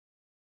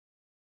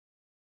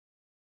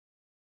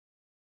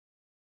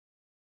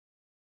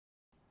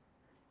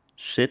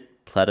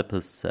Shit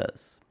Platypus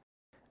Says,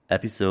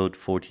 Episode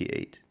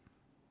 48.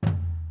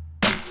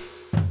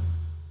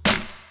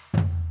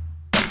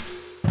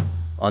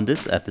 On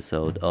this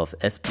episode of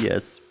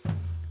SBS,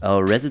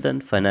 our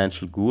resident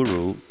financial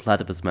guru,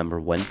 Platypus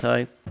member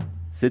Wentai,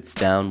 sits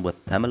down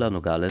with Pamela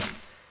Nogales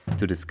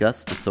to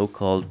discuss the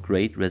so-called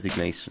Great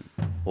Resignation,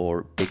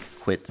 or Big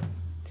Quit.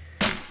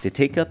 They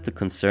take up the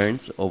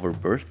concerns over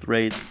birth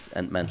rates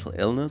and mental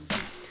illness,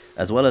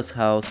 as well as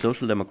how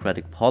social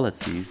democratic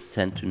policies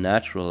tend to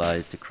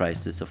naturalize the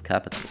crisis of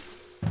capital.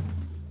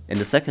 In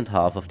the second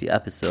half of the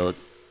episode,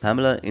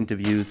 Pamela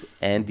interviews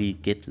Andy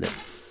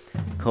Gitlitz,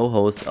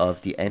 co-host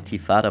of the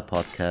Antifada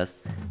podcast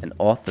and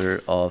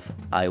author of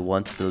I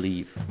Want to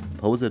Believe,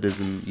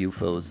 Posadism,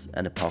 UFOs,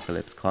 and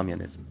Apocalypse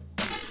Communism.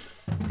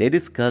 They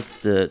discuss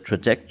the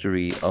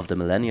trajectory of the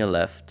millennial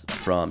left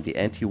from the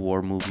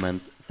anti-war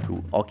movement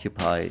through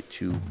Occupy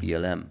to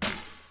BLM,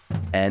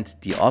 and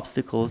the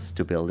obstacles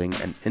to building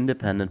an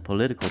independent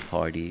political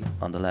party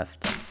on the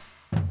left.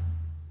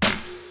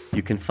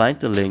 You can find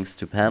the links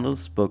to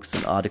panels, books,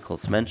 and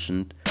articles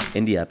mentioned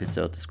in the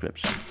episode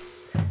description.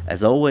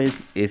 As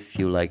always, if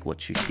you like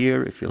what you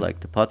hear, if you like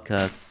the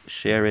podcast,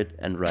 share it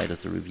and write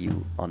us a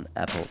review on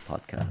Apple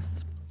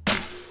Podcasts.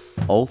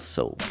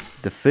 Also,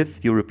 the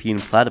 5th European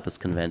Platypus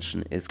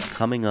Convention is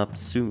coming up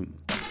soon.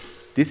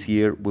 This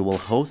year, we will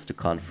host a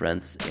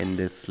conference in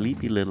this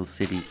sleepy little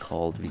city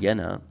called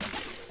Vienna,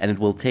 and it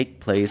will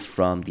take place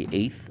from the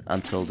 8th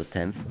until the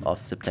 10th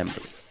of September.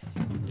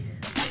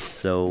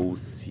 So,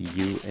 see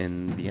you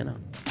in Vienna.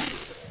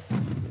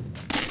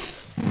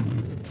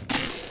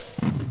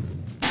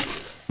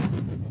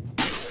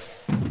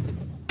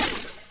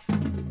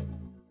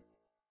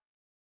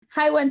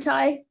 Hi,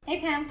 Wentai. Hey,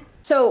 Pam.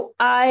 So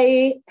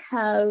I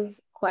have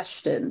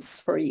questions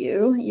for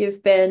you.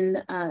 You've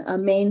been a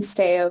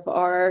mainstay of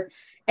our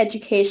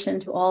education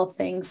to all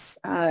things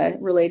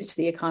related to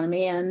the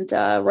economy. And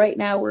right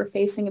now we're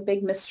facing a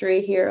big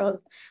mystery here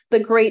of the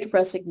Great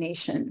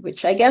Resignation,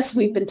 which I guess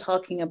we've been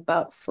talking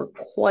about for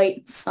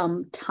quite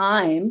some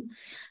time.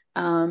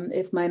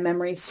 If my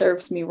memory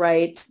serves me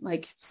right,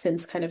 like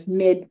since kind of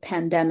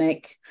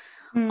mid-pandemic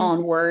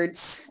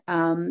onwards,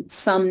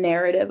 some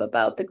narrative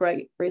about the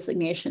Great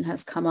Resignation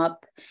has come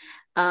up.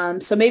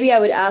 So maybe I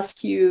would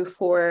ask you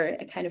for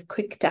a kind of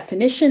quick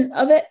definition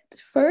of it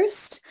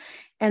first,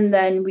 and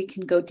then we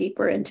can go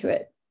deeper into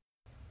it.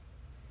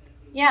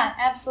 Yeah,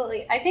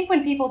 absolutely. I think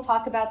when people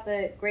talk about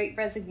the Great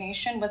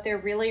Resignation, what they're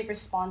really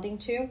responding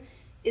to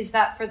is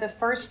that for the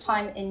first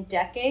time in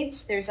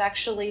decades, there's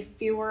actually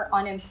fewer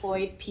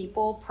unemployed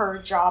people per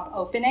job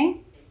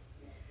opening.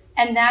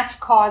 And that's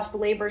caused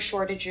labor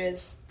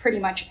shortages pretty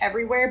much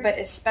everywhere, but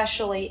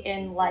especially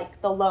in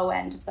like the low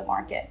end of the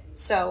market.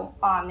 So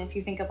if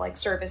you think of like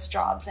service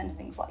jobs and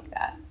things like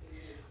that.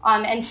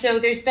 And so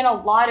there's been a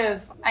lot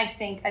of, I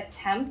think,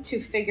 attempt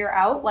to figure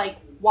out like,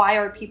 why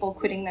are people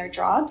quitting their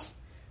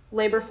jobs?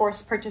 Labor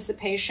force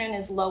participation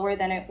is lower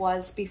than it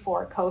was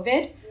before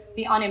COVID.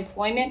 The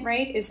unemployment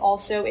rate is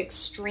also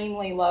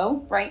extremely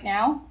low right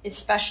now,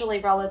 especially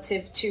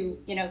relative to,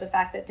 the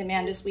fact that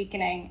demand is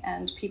weakening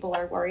and people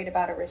are worried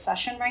about a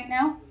recession right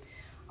now.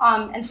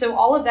 And so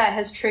all of that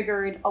has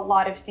triggered a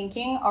lot of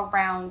thinking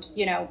around,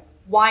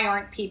 why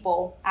aren't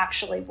people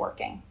actually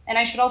working? And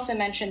I should also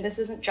mention this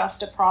isn't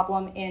just a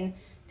problem in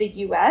the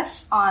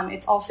US.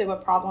 It's also a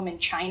problem in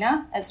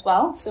China as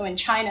well. So in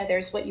China,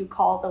 there's what you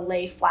call the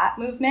lay flat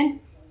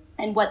movement.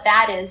 And what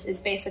that is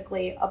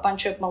basically a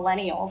bunch of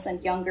millennials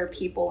and younger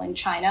people in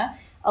China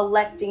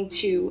electing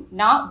to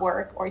not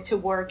work or to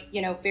work,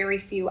 very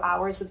few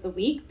hours of the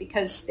week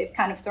because they've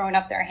kind of thrown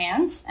up their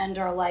hands and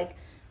are like,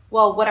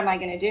 well, what am I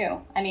going to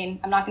do? I mean,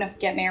 I'm not going to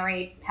get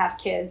married, have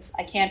kids.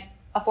 I can't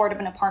afford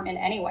an apartment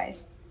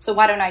anyways. So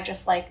why don't I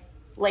just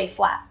lay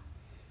flat?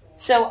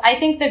 So I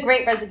think the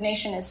Great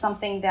Resignation is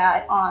something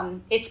that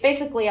it's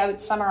basically, I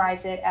would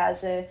summarize it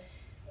as a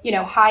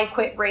high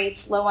quit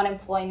rates, low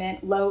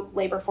unemployment, low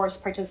labor force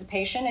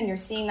participation. And you're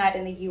seeing that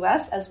in the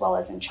US as well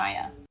as in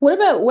China. What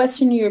about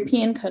Western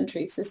European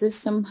countries? Is this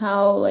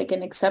somehow like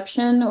an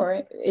exception,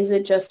 or is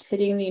it just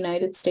hitting the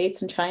United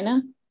States and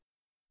China?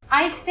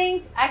 I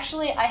think,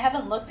 actually, I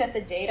haven't looked at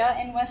the data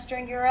in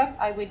Western Europe.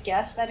 I would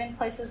guess that in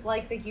places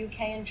like the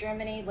UK and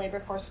Germany,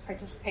 labor force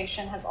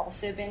participation has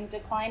also been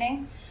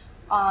declining.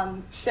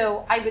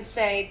 So I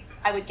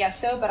would guess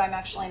so, but I'm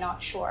actually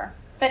not sure.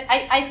 But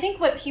I think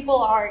what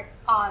people are,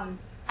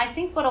 I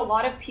think what a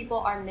lot of people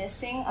are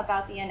missing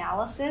about the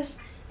analysis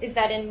is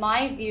that, in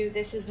my view,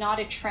 this is not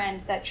a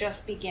trend that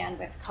just began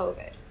with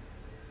COVID.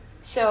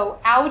 So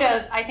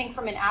I think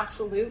from an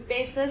absolute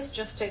basis,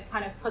 just to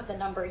kind of put the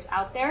numbers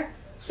out there,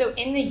 so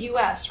in the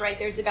US, right,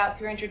 there's about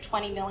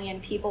 320 million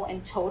people in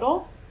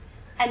total,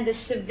 and the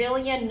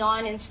civilian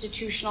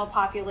non-institutional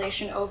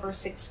population over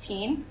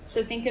 16,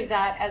 so think of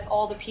that as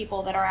all the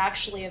people that are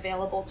actually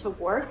available to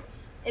work,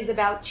 is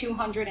about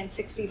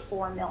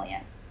 264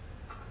 million.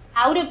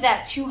 Out of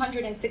that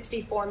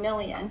 264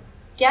 million,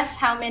 guess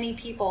how many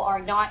people are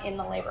not in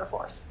the labor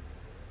force?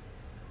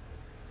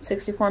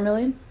 64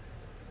 million?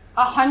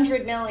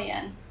 100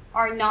 million.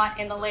 are not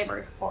in the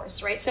labor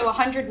force, right? So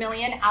 100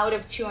 million out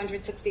of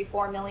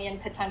 264 million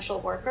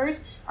potential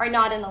workers are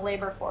not in the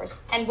labor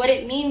force. And what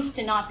it means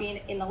to not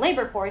be in the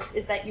labor force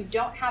is that you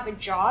don't have a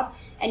job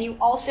and you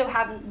also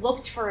haven't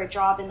looked for a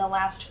job in the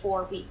last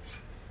 4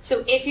 weeks.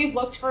 So if you've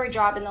looked for a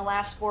job in the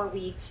last 4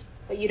 weeks,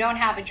 but you don't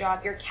have a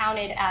job, you're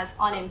counted as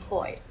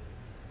unemployed.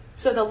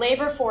 So the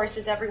labor force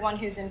is everyone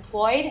who's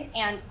employed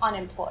and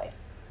unemployed.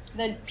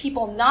 The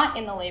people not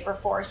in the labor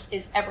force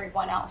is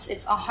everyone else.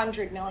 It's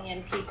 100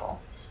 million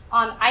people.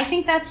 I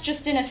think that's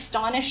just an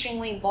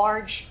astonishingly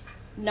large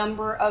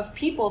number of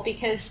people,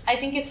 because I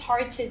think it's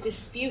hard to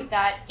dispute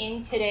that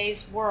in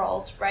today's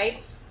world,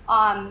 right?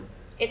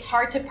 It's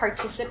hard to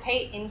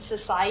participate in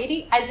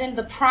society, as in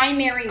the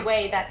primary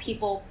way that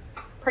people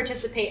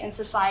participate in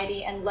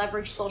society and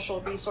leverage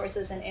social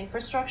resources and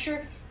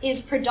infrastructure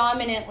is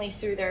predominantly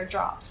through their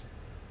jobs.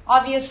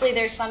 Obviously,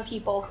 there's some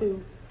people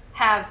who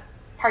have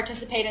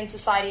participate in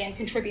society and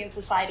contribute in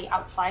society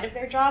outside of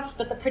their jobs,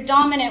 but the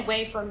predominant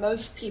way for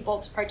most people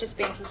to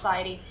participate in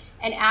society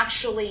and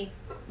actually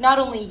not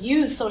only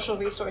use social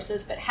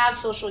resources, but have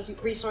social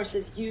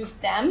resources use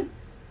them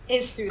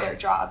is through their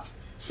jobs.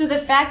 So the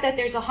fact that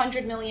there's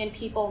 100 million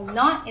people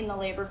not in the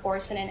labor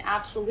force in an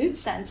absolute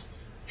sense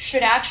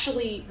should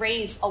actually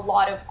raise a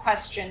lot of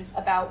questions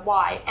about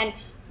why. And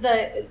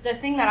the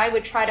thing that I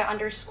would try to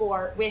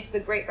underscore with the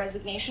Great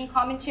Resignation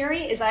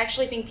commentary is I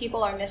actually think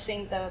people are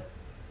missing the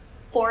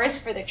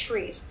forest for the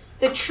trees.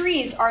 The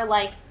trees are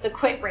like the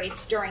quit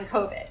rates during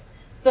COVID.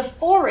 The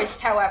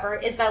forest, however,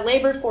 is that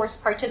labor force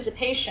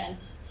participation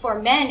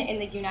for men in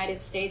the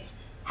United States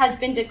has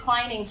been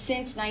declining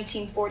since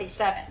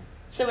 1947.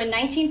 So in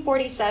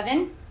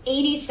 1947,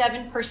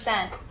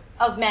 87%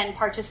 of men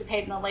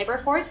participated in the labor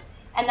force,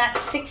 and that's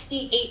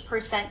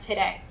 68%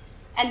 today.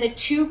 And the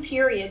two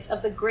periods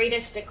of the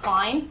greatest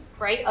decline,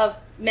 right,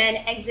 of men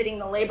exiting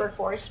the labor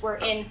force were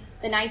in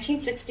the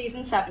 1960s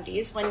and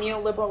 70s when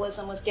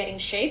neoliberalism was getting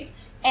shaped,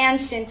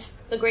 and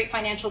since the great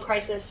financial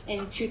crisis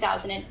in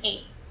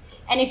 2008.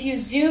 And if you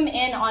zoom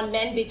in on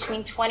men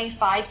between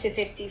 25 to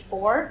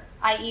 54,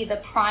 i.e. the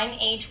prime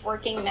age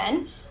working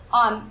men,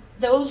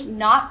 those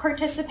not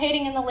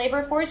participating in the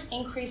labor force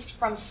increased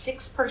from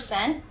 6%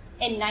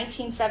 in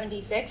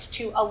 1976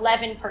 to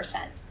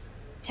 11%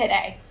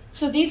 today.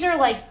 So these are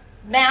like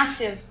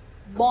massive,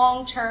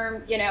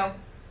 long-term,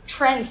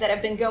 trends that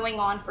have been going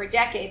on for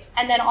decades.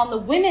 And then on the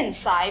women's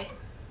side,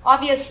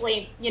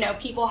 obviously,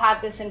 people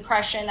have this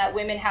impression that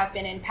women have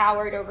been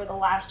empowered over the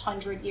last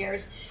 100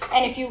 years.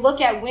 And if you look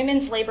at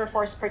women's labor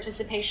force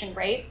participation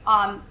rate,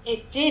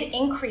 it did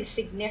increase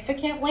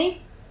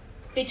significantly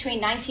between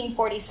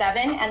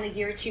 1947 and the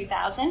year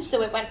 2000.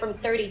 So it went from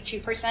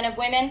 32% of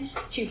women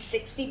to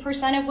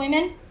 60% of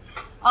women.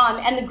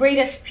 And the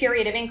greatest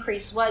period of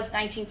increase was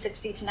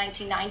 1960 to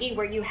 1990,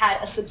 where you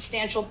had a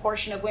substantial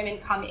portion of women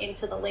come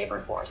into the labor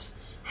force.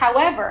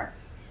 However,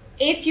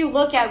 if you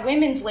look at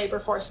women's labor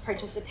force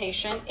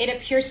participation, it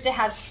appears to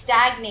have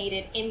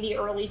stagnated in the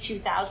early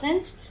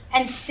 2000s.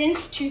 And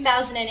since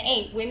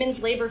 2008,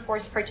 women's labor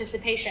force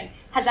participation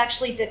has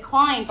actually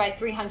declined by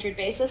 300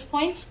 basis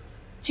points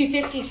to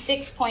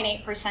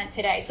 56.8%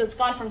 today. So it's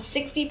gone from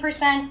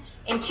 60%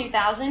 in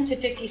 2000 to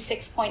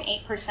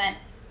 56.8%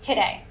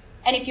 today.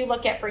 And if you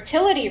look at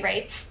fertility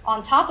rates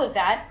on top of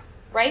that,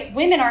 right,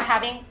 women are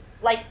having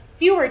like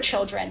fewer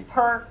children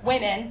per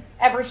women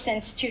ever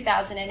since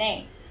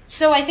 2008.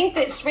 So I think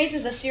this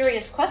raises a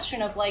serious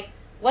question of like,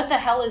 what the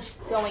hell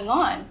is going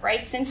on,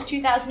 right? Since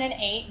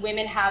 2008,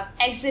 women have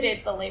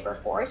exited the labor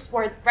force,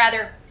 or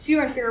rather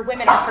fewer and fewer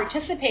women are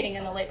participating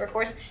in the labor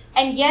force,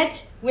 and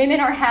yet women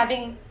are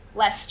having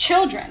less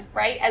children,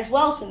 right, as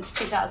well since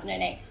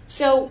 2008.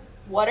 So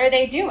what are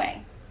they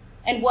doing?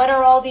 And what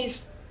are all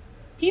these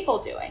people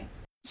doing?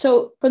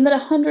 So from the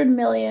 100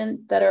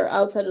 million that are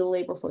outside of the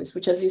labor force,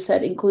 which as you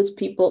said includes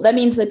people, that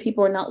means that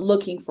people are not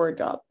looking for a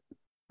job,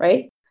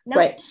 right? No.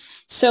 Right.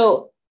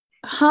 So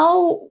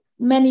how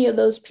many of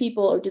those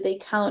people, or do they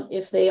count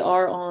if they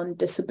are on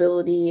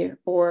disability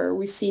or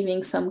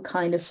receiving some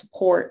kind of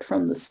support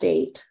from the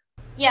state?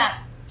 Yeah.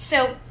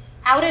 So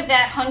out of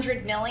that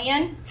 100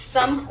 million,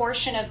 some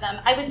portion of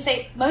them, I would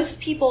say most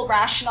people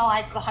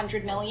rationalize the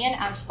 100 million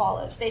as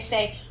follows. They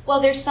say,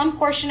 well, there's some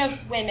portion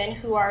of women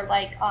who are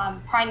like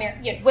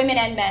women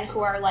and men who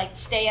are like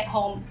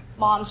stay-at-home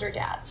moms or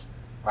dads,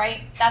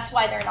 right? That's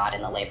why they're not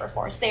in the labor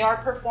force. They are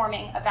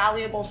performing a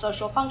valuable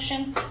social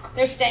function.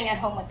 They're staying at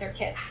home with their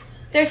kids.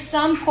 There's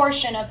some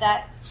portion of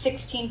that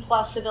 16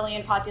 plus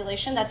civilian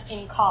population that's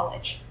in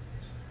college.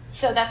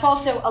 So that's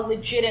also a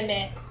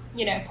legitimate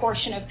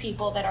portion of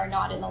people that are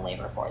not in the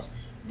labor force.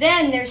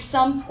 Then there's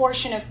some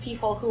portion of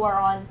people who are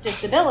on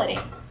disability.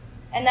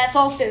 And that's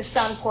also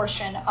some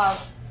portion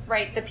of,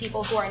 right, the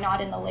people who are not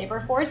in the labor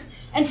force.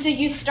 And so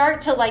you start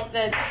to like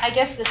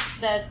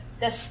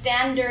the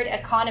standard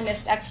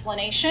economist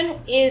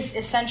explanation is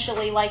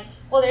essentially like,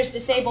 well, there's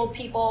disabled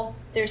people,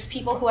 there's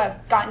people who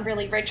have gotten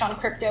really rich on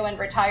crypto and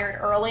retired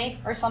early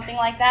or something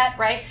like that,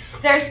 right?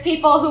 There's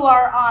people who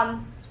are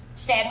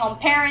stay-at-home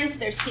parents,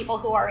 there's people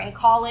who are in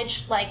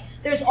college. Like,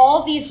 there's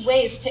all these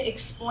ways to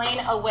explain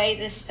away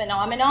this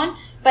phenomenon.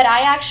 But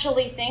I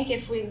actually think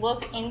if we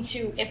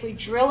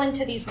drill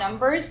into these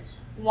numbers,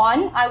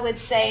 one, I would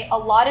say a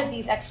lot of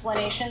these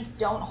explanations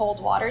don't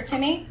hold water to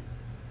me.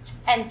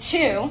 And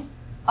two,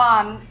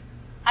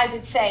 I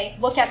would say,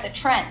 look at the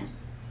trend,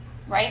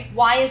 right?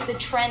 Why is the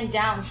trend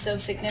down so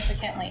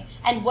significantly?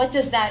 And what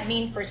does that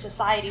mean for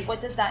society? What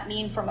does that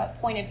mean from a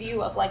point of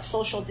view of like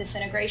social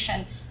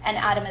disintegration and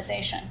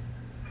atomization?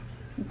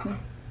 Mm-hmm.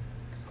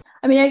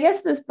 I mean, I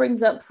guess this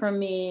brings up for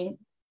me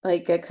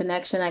like a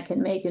connection I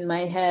can make in my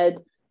head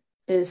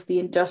is the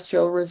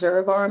Industrial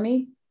Reserve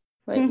Army,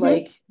 right? Mm-hmm.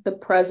 Like the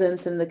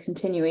presence and the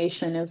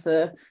continuation of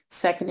the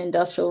second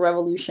industrial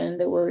revolution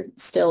that we're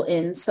still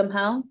in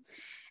somehow,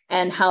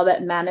 and how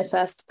that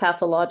manifests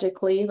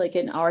pathologically like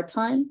in our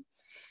time.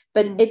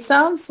 But it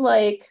sounds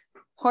like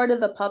part of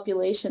the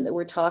population that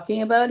we're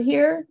talking about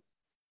here,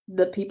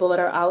 the people that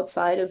are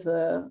outside of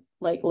the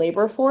like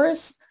labor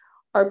force,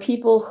 are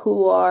people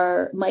who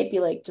might be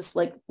like just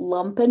like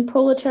lumpen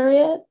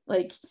proletariat,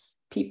 like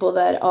people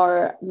that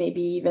are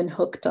maybe even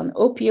hooked on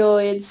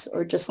opioids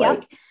or just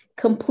like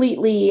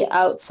completely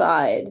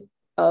outside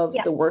of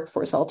the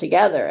workforce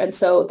altogether. And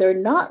so they're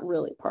not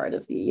really part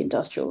of the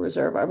Industrial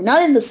Reserve Army,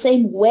 not in the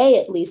same way,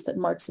 at least, that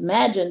Marx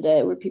imagined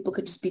it, where people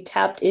could just be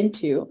tapped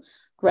into,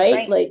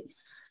 right? Like,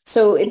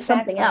 so it's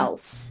something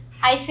else.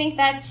 I think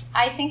that's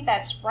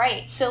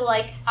right. So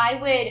like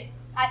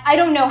I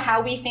don't know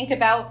how we think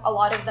about a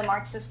lot of the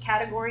Marxist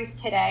categories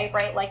today,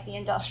 right? Like the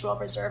Industrial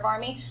Reserve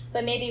Army,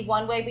 but maybe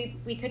one way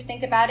we could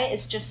think about it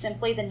is just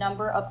simply the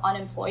number of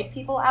unemployed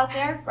people out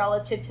there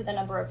relative to the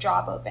number of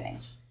job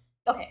openings.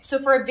 Okay, so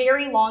for a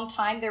very long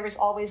time, there was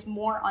always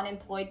more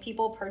unemployed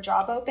people per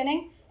job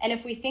opening. And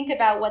if we think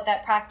about what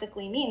that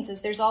practically means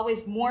is there's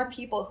always more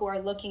people who are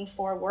looking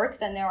for work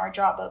than there are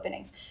job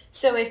openings.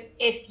 So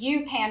if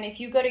you, Pam, if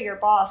you go to your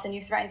boss and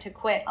you threaten to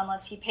quit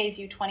unless he pays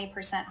you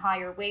 20%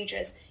 higher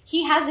wages,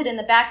 he has it in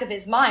the back of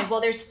his mind, well,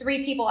 there's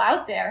 3 people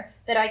out there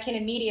that I can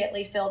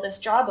immediately fill this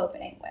job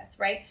opening with,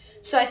 right?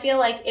 So I feel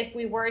like if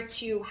we were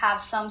to have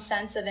some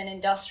sense of an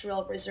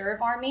industrial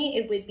reserve army,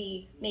 it would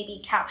be maybe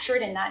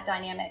captured in that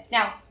dynamic.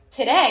 Now,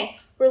 today,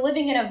 we're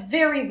living in a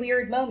very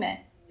weird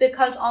moment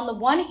because on the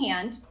one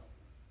hand,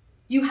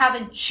 you have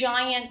a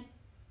giant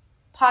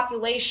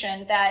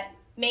population that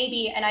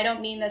maybe, and I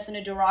don't mean this in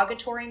a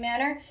derogatory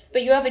manner,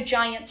 but you have a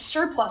giant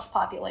surplus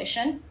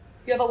population.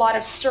 You have a lot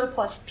of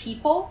surplus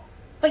people,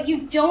 but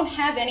you don't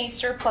have any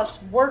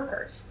surplus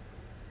workers.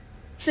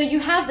 So you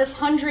have this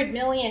 100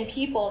 million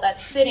people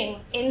that's sitting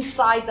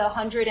inside the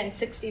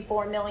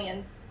 164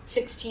 million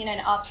 16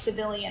 and up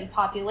civilian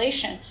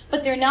population,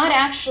 but they're not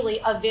actually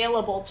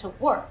available to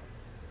work.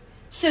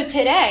 So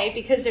today,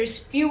 because there's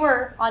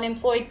fewer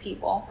unemployed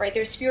people, right?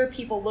 There's fewer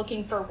people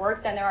looking for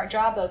work than there are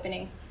job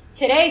openings.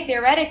 Today,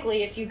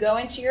 theoretically, if you go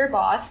into your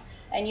boss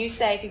and you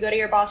say, if you go to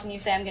your boss and you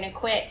say, I'm going to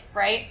quit,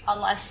 right?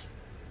 Unless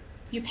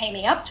you pay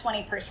me up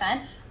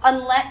 20%,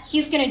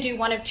 he's going to do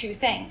one of 2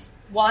 things.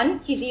 One,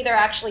 he's either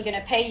actually going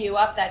to pay you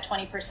up that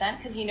 20%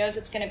 because he knows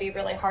it's going to be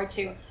really hard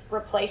to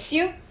replace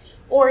you.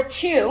 Or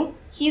 2,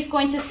 he's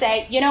going to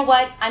say, you know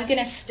what, I'm going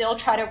to still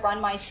try to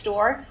run my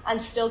store. I'm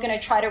still going to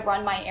try to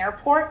run my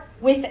airport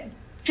with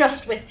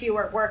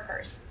fewer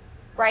workers,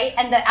 right?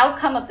 And the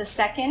outcome of the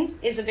second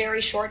is a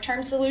very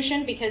short-term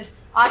solution because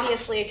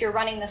obviously if you're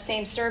running the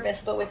same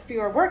service but with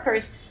fewer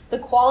workers, the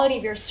quality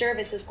of your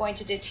service is going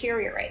to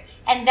deteriorate.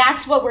 And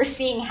that's what we're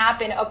seeing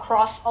happen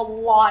across a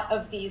lot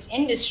of these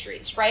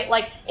industries, right?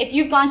 Like if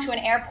you've gone to an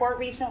airport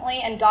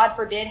recently and God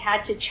forbid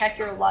had to check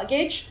your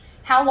luggage,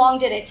 how long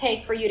did it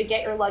take for you to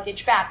get your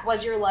luggage back?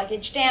 Was your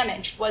luggage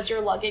damaged? Was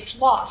your luggage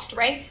lost,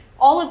 right?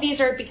 All of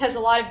these are because a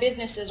lot of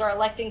businesses are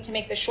electing to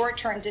make the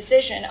short-term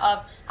decision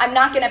of, I'm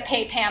not going to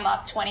pay Pam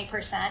up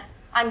 20%.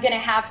 I'm going to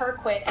have her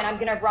quit and I'm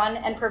going to run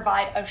and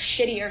provide a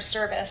shittier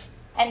service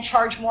and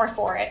charge more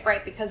for it,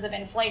 right, because of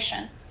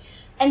inflation.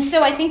 And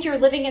so I think you're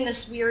living in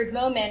this weird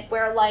moment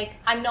where, like,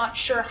 I'm not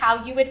sure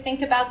how you would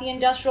think about the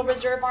Industrial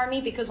Reserve Army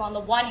because on the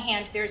one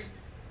hand, there's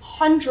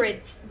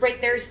hundreds,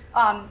 right, there's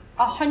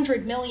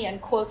 100 million,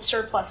 quote,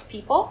 surplus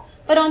people.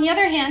 But on the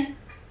other hand,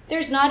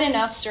 there's not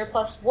enough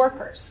surplus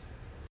workers.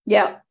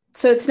 Yeah.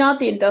 So it's not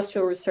the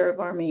Industrial Reserve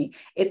Army.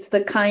 It's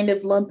the kind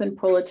of lumpen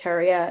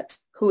proletariat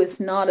who is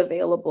not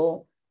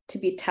available to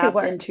be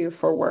tapped into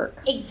for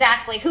work.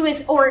 Exactly. Who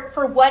is, or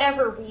for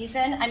whatever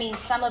reason, I mean,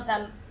 some of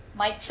them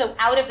might, so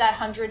out of that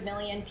 100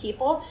 million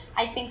people,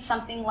 I think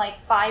something like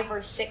 5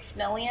 or 6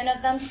 million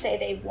of them say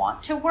they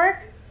want to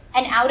work.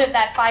 And out of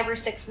that 5 or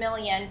 6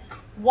 million,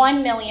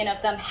 1 million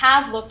of them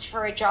have looked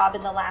for a job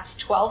in the last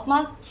 12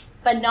 months,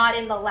 but not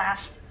in the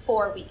last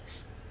 4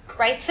 weeks,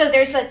 right? So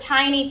there's a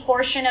tiny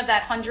portion of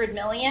that 100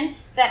 million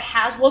that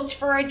has looked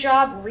for a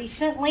job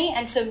recently,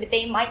 and so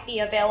they might be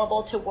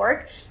available to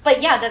work.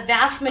 But yeah, the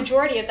vast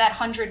majority of that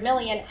 100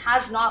 million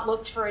has not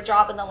looked for a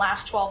job in the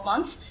last 12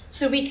 months.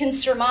 So we can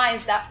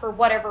surmise that for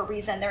whatever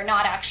reason, they're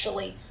not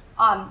actually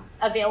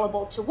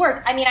available to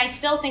work. I mean, I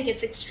still think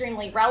it's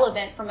extremely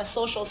relevant from a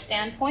social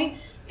standpoint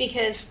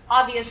because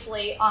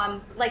obviously,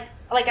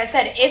 like I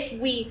said, if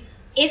we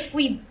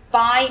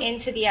buy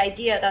into the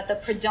idea that the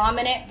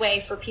predominant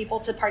way for people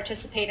to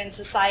participate in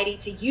society,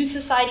 to use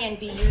society and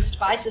be used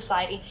by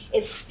society,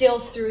 is still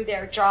through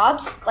their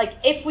jobs, like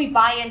if we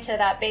buy into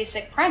that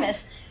basic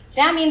premise,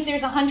 that means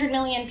there's 100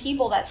 million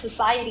people that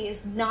society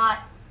is not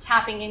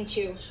tapping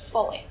into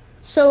fully.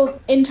 So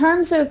in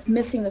terms of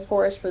missing the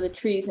forest for the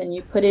trees, and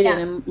you put it in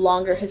a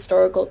longer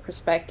historical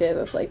perspective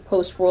of like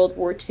post-World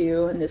War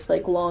II and this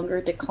like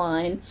longer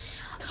decline,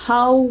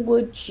 how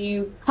would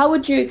you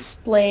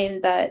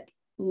explain that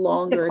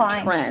longer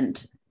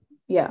trend?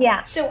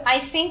 Yeah. So I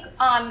think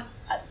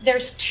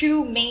there's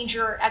two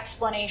major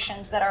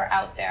explanations that are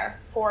out there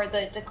for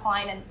the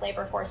decline in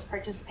labor force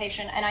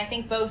participation, and I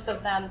think both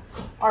of them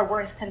are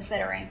worth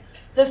considering.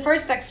 The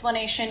first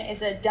explanation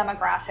is a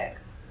demographic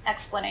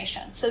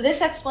explanation. So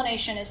this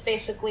explanation is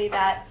basically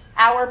that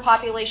our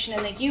population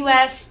in the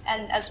US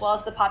and as well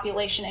as the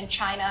population in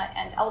China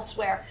and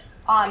elsewhere,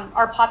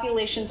 our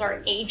populations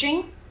are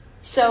aging.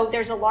 So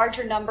there's a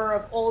larger number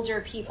of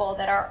older people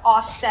that are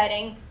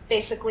offsetting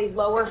basically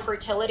lower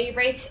fertility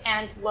rates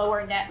and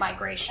lower net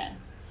migration.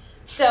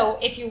 So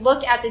if you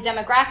look at the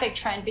demographic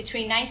trend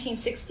between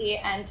 1960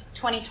 and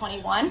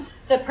 2021,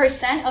 the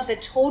percent of the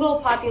total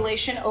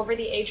population over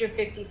the age of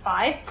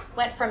 55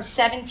 went from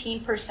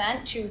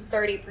 17% to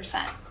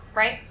 30%,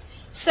 right?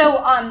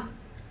 So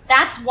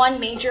that's one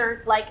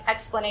major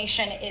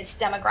explanation is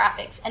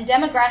demographics. And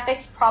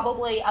demographics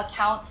probably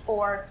account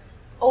for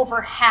over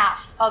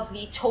half of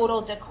the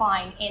total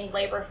decline in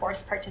labor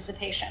force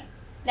participation.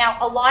 Now,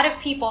 a lot of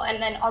people,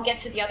 and then I'll get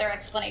to the other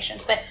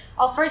explanations, but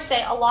I'll first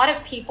say a lot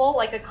of people,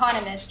 like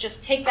economists,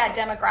 just take that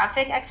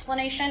demographic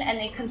explanation and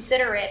they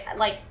consider it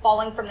like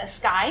falling from the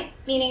sky,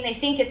 meaning they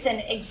think it's an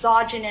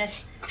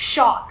exogenous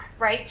shock,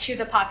 right, to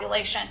the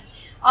population,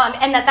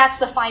 and that's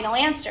the final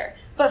answer.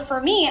 But for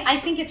me, I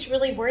think it's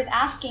really worth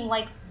asking,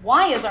 like,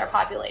 why is our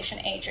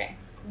population aging?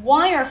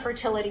 Why are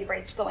fertility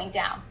rates going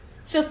down?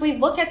 So if we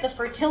look at the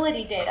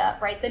fertility data,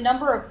 right, the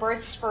number of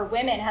births for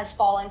women has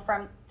fallen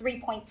from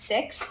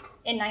 3.6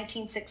 in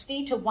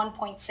 1960 to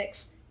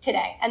 1.6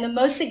 today. And the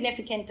most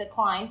significant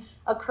decline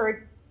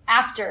occurred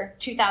after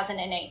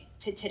 2008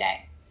 to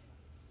today.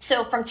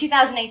 So from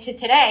 2008 to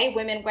today,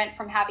 women went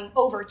from having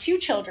over 2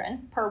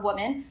 children per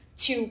woman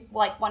to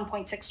like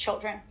 1.6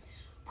 children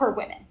per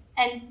woman.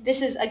 And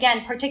this is,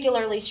 again,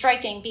 particularly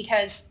striking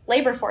because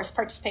labor force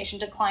participation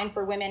declined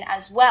for women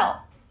as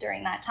well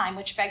during that time,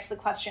 which begs the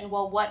question,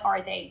 well, what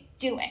are they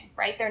doing,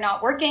 right? They're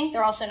not working.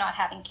 They're also not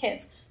having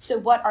kids. So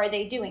what are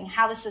they doing?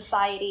 How is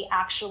society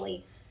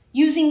actually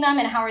using them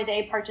and how are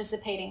they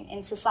participating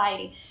in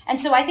society? And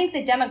so I think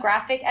the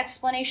demographic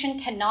explanation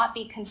cannot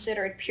be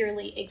considered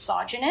purely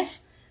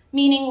exogenous,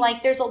 meaning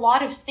like there's a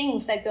lot of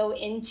things that go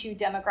into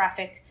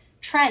demographic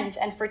trends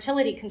and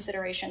fertility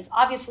considerations.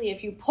 Obviously,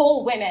 if you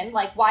poll women,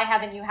 like, why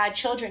haven't you had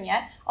children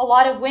yet? A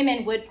lot of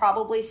women would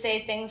probably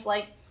say things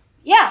like,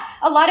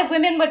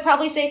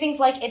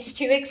 it's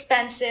too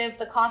expensive,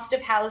 the cost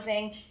of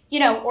housing,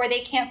 or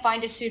they can't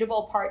find a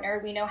suitable partner.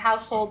 We know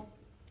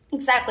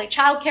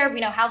childcare,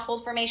 we know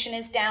household formation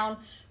is down,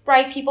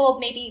 right? People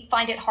maybe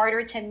find it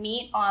harder to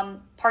meet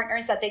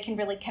partners that they can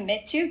really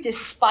commit to,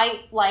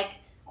 despite like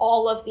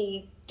all of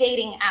the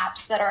dating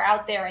apps that are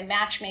out there and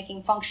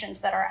matchmaking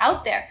functions that are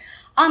out there.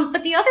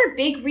 But the other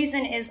big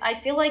reason is I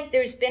feel like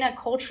there's been a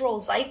cultural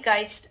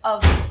zeitgeist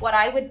of what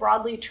I would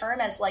broadly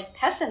term as like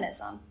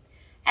pessimism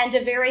and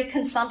a very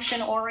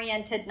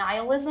consumption-oriented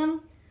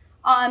nihilism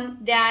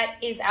that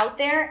is out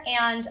there.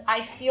 And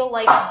I feel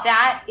like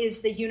that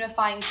is the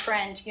unifying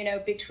trend,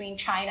 between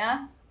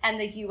China and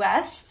the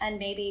US and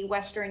maybe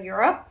Western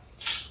Europe.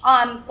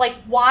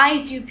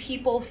 Why do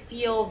people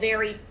feel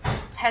very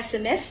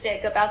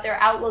pessimistic about their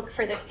outlook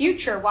for the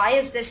future? Why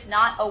is this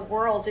not a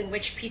world in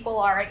which people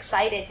are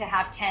excited to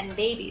have 10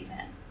 babies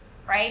in,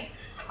 right?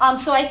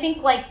 So I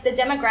think like the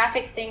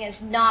demographic thing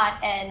is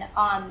not an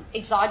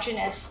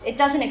exogenous, it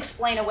doesn't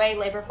explain away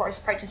labor force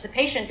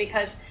participation,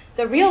 because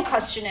the real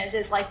question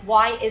is like,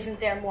 why isn't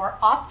there more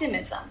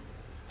optimism?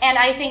 And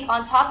I think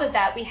on top of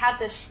that, we have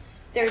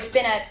there's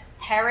been a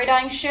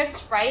paradigm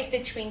shift, right,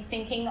 between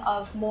thinking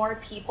of more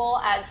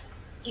people as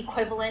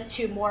equivalent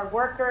to more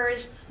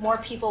workers, more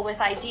people with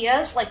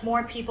ideas, like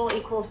more people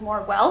equals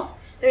more wealth.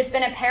 There's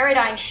been a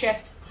paradigm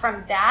shift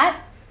from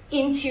that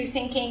into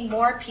thinking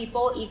more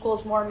people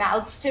equals more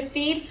mouths to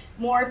feed,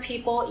 more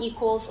people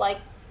equals like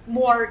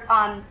more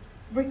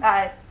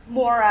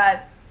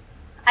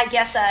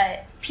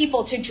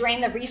people to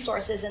drain the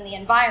resources in the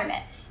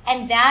environment.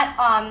 And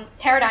that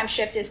paradigm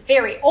shift is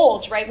very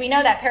old, right? We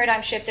know that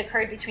paradigm shift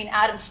occurred between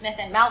Adam Smith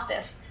and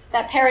Malthus.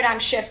 That paradigm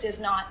shift is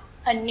not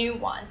a new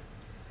one.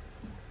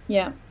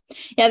 Yeah.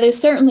 Yeah, there's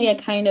certainly a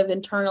kind of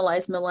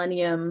internalized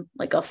millennium,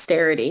 like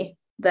austerity,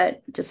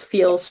 that just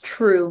feels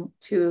true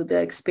to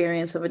the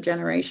experience of a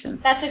generation.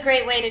 That's a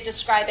great way to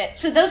describe it.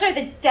 So those are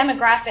the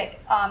demographic,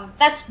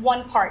 that's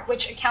one part,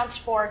 which accounts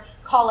for,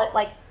 call it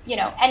like,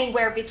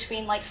 anywhere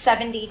between like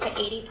 70 to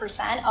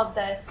 80% of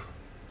the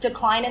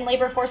decline in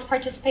labor force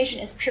participation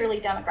is purely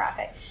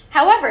demographic.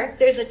 However,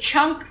 there's a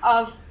chunk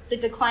of the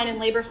decline in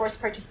labor force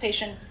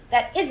participation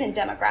that isn't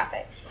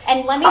demographic.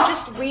 And let me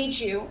just read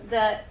you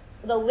the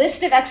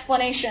list of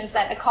explanations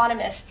that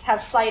economists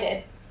have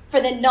cited for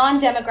the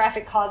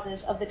non-demographic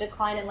causes of the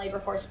decline in labor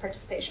force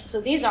participation.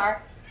 So these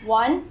are: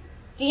 1,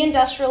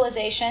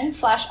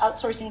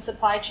 deindustrialization/outsourcing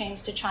supply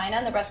chains to China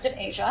and the rest of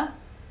Asia;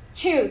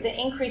 2, the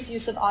increased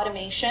use of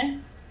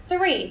automation;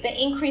 3,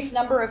 the increased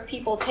number of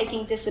people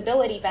taking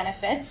disability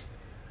benefits;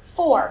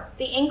 4,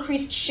 the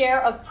increased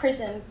share of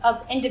prisons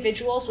of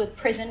individuals with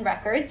prison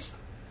records;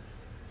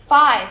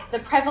 5, the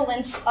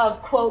prevalence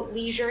of, quote,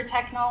 leisure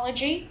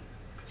technology;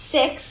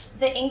 6,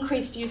 the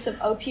increased use of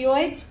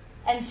opioids;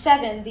 and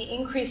 7, the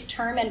increased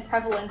term and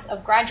prevalence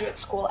of graduate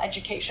school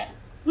education.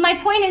 My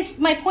point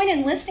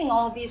in listing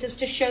all of these is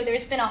to show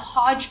there's been a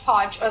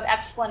hodgepodge of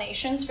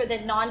explanations for the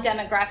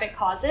non-demographic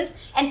causes,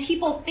 and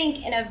people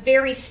think in a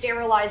very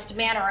sterilized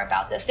manner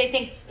about this. They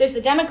think there's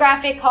the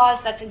demographic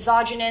cause that's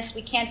exogenous,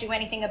 we can't do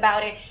anything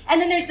about it,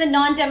 and then there's the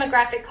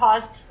non-demographic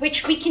cause,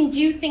 which we can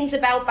do things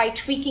about by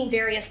tweaking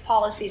various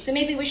policies. So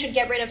maybe we should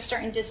get rid of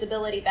certain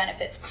disability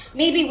benefits.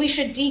 Maybe we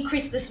should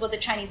decrease, this is what the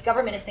Chinese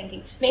government is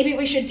thinking, maybe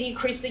we should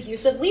decrease the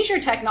use of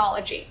leisure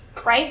technology,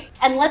 right?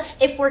 And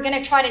if we're going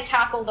to try to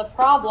tackle the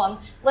problem,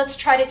 let's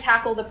try to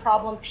tackle the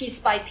problem piece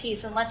by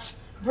piece, and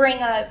let's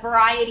bring a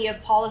variety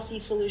of policy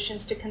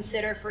solutions to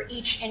consider for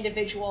each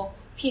individual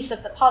piece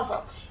of the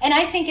puzzle. And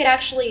I think it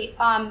actually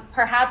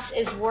perhaps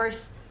is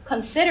worth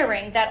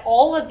considering that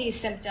all of these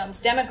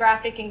symptoms,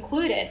 demographic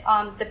included,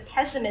 the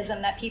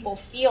pessimism that people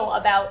feel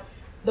about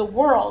the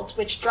world,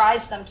 which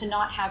drives them to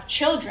not have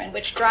children,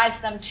 which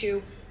drives them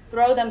to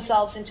throw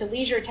themselves into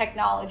leisure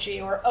technology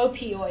or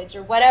opioids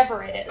or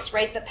whatever it is,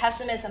 right? The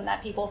pessimism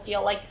that people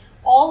feel, like,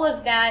 all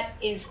of that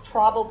is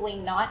probably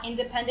not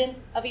independent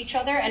of each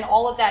other, and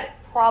all of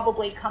that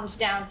probably comes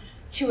down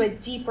to a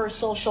deeper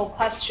social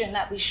question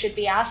that we should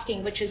be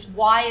asking, which is,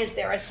 why is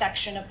there a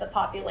section of the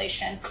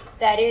population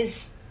that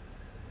is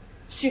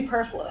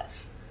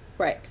superfluous?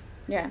 Right.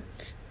 Yeah,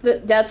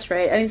 that's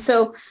right. I mean,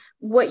 so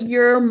what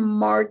you're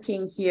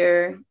marking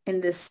here in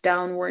this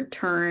downward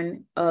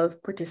turn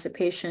of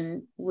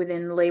participation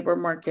within the labor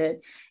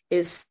market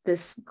is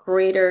this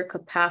greater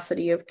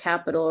capacity of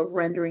capital of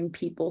rendering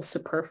people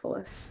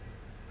superfluous.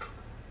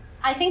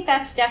 I think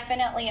that's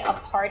definitely a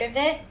part of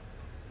it.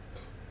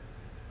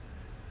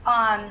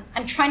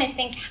 I'm trying to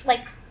think,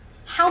 like,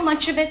 how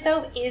much of it,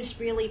 though, is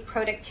really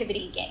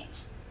productivity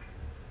gains?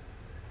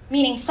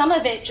 Meaning some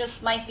of it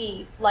just might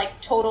be like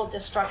total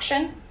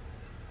destruction.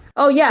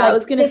 Oh yeah, like I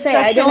was going to say,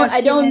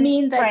 I don't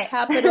mean that right.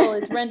 capital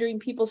is rendering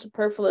people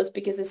superfluous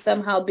because it's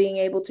somehow being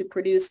able to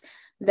produce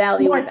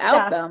value More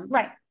without stuff. them.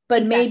 Right.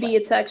 But Exactly. maybe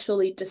it's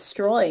actually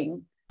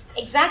destroying.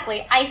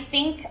 Exactly. I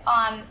think,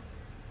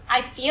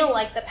 I feel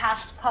like the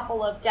past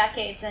couple of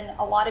decades and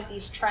a lot of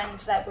these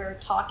trends that we're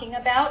talking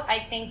about, I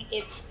think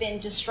it's been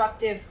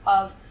destructive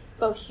of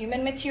both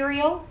human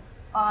material,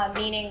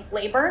 meaning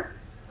labor,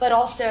 but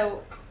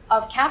also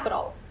of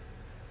capital,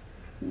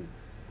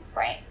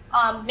 right?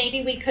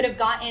 Maybe we could have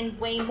gotten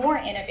way more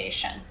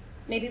innovation.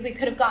 Maybe we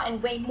could have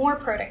gotten way more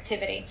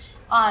productivity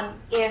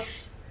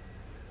if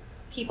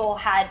people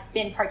had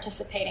been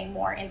participating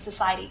more in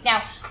society.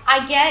 Now,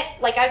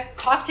 I've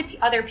talked to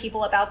other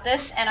people about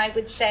this, and I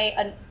would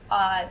say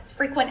a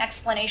frequent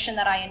explanation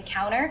that I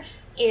encounter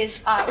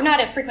is,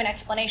 not a frequent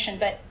explanation,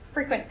 but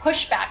frequent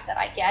pushback that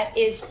I get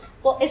is,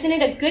 well, isn't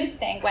it a good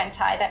thing,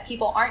 Wentai, that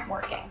people aren't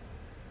working?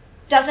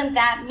 Doesn't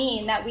that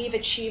mean that we've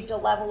achieved a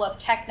level of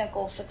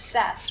technical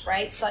success,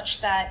 right,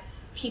 such that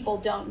people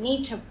don't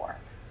need to work?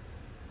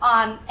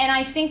 And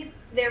I think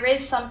there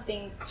is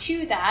something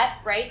to that,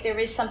 right? There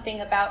is something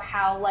about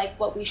how, like,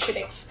 what we should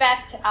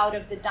expect out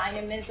of the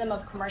dynamism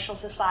of commercial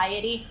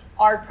society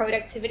are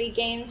productivity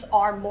gains,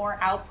 are more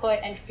output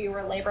and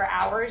fewer labor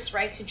hours,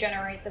 right, to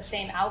generate the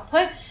same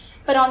output.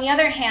 But on the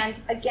other hand,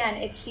 again,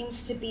 it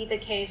seems to be the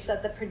case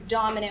that the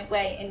predominant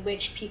way in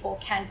which people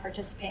can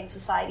participate in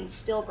society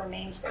still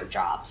remains their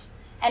jobs.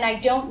 And I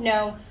don't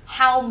know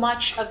how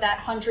much of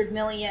that 100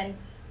 million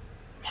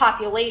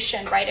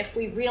population, right, if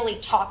we really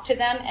talked to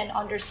them and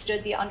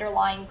understood the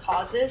underlying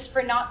causes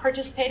for not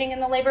participating in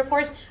the labor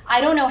force,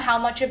 I don't know how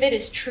much of it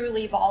is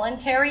truly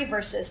voluntary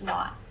versus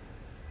not,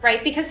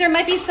 right? Because there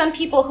might be some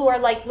people who are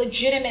like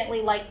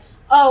legitimately like,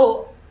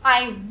 oh,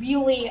 I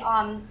really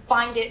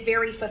find it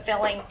very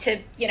fulfilling to,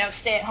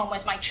 stay at home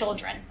with my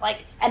children,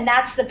 like, and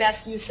that's the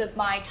best use of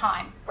my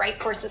time,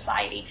 right, for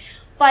society.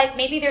 But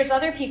maybe there's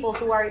other people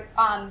who are,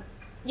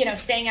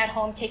 staying at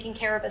home taking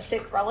care of a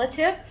sick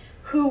relative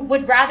who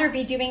would rather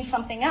be doing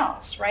something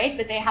else, right?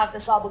 But they have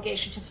this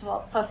obligation to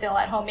fulfill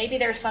at home. Maybe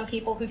there's some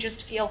people who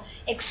just feel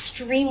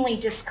extremely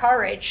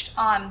discouraged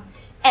and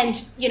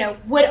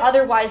would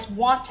otherwise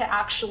want to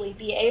actually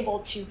be able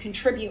to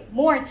contribute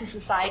more to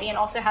society and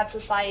also have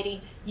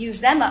society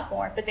use them up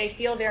more, but they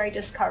feel very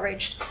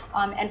discouraged,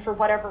 and for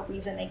whatever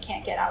reason they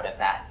can't get out of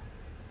that.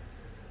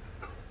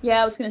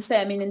 Yeah, I was going to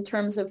say, I mean, in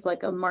terms of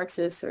like a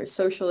Marxist or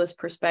socialist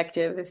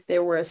perspective, if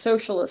there were a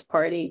socialist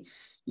party,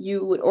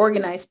 you would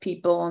organize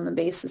people on the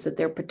basis that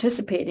they're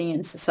participating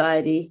in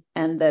society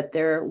and that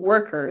they're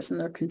workers and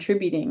they're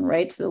contributing,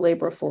 right, to the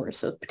labor force,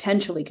 so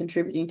potentially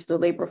contributing to the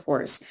labor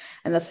force.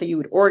 And that's how you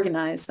would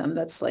organize them.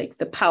 That's like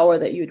the power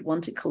that you'd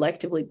want to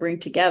collectively bring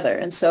together.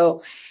 And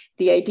so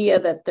the idea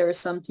that there are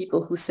some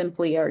people who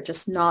simply are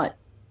just not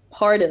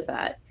part of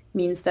that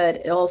means that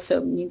it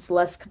also means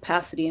less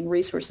capacity and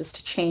resources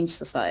to change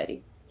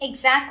society.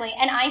 Exactly.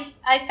 And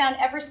I found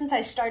ever since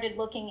I started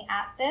looking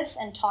at this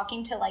and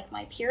talking to like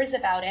my peers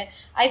about it,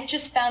 I've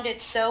just found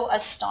it so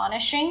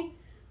astonishing,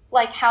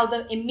 like how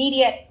the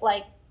immediate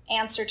like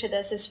answer to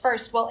this is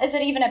first, well, is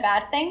it even a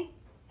bad thing?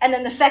 And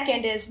then the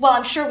second is, well,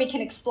 I'm sure we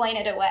can explain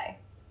it away.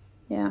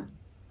 Yeah.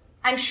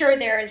 I'm sure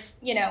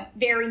there's,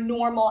 very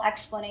normal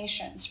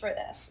explanations for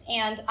this.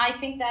 And I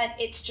think that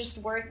it's just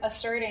worth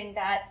asserting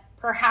that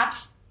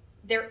perhaps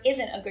there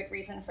isn't a good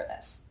reason for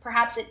this.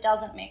 Perhaps it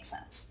doesn't make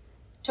sense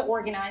to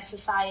organize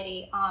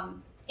society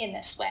in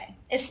this way.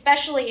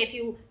 Especially if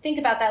you think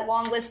about that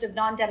long list of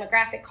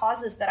non-demographic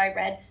causes that I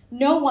read,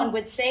 no one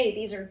would say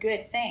these are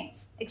good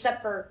things,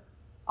 except for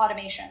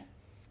automation.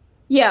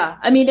 Yeah,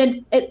 I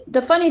mean,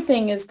 the funny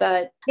thing is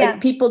that like,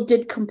 people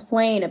did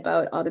complain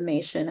about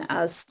automation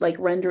as like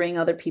rendering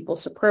other people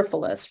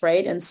superfluous,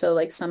 right? And so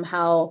like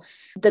somehow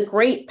the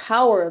great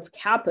power of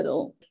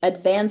capital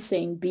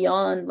advancing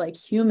beyond like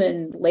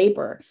human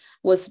labor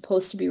was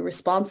supposed to be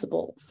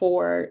responsible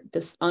for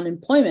this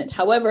unemployment.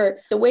 However,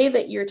 the way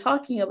that you're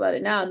talking about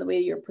it now and the way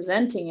you're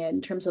presenting it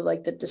in terms of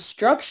like the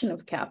destruction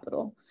of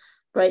capital,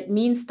 right,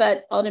 means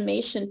that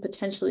automation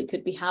potentially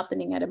could be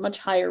happening at a much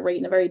higher rate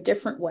in a very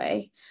different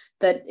way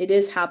that it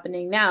is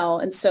happening now.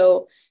 And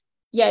so,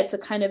 yeah, it's a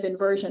kind of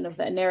inversion of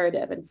that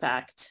narrative, in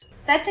fact.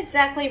 That's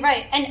exactly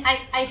right. And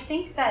I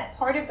think that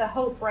part of the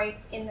hope, right,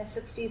 in the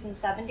 60s and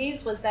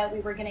 70s was that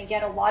we were going to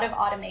get a lot of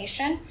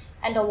automation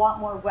and a lot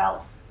more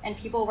wealth, and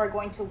people were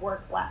going to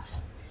work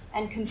less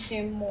and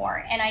consume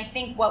more. And I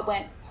think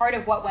part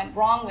of what went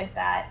wrong with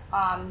that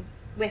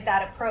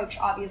approach,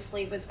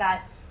 obviously, was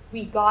that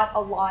we got a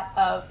lot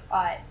of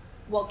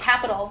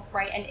capital,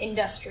 right, and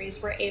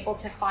industries were able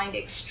to find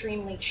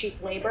extremely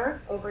cheap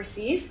labor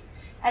overseas.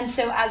 And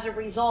so as a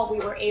result, we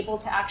were able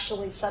to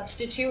actually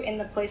substitute in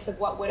the place of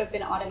what would have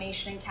been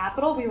automation and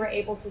capital, we were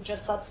able to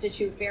just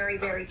substitute very,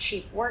 very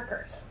cheap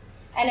workers.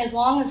 And as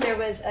long as there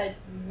was a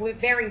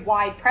very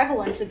wide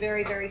prevalence of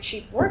very, very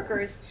cheap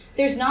workers,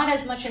 there's not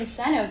as much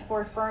incentive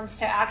for firms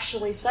to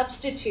actually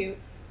substitute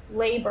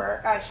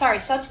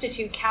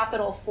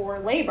capital for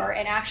labor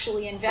and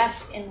actually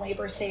invest in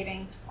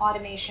labor-saving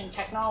automation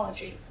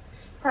technologies.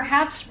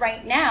 Perhaps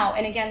right now,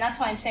 and again, that's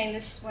why I'm saying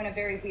this we're in a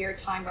very weird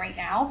time right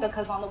now,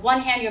 because on the one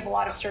hand, you have a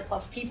lot of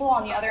surplus people.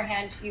 On the other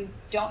hand, you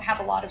don't have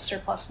a lot of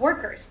surplus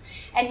workers.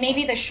 And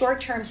maybe the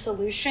short-term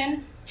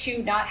solution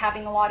to not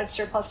having a lot of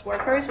surplus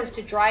workers is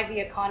to drive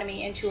the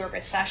economy into a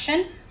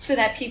recession so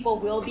that people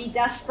will be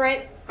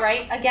desperate,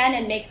 right, again,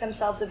 and make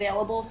themselves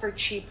available for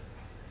cheap,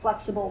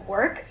 flexible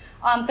work.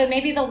 But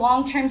maybe the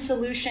long-term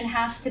solution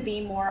has to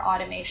be more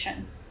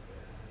automation,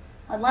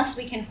 unless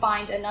we can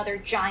find another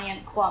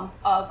giant clump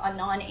of a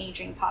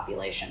non-aging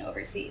population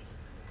overseas.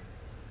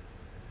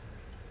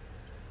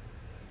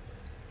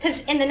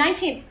 Because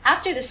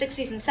after the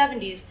 60s and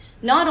 70s,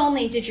 not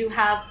only did you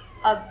have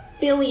 1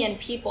 billion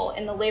people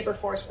in the labor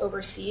force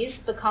overseas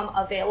become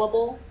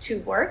available to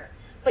work,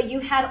 but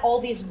you had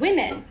all these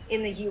women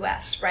in the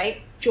US,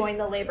 right, join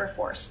the labor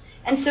force.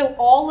 And so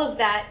all of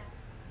that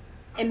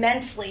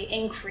immensely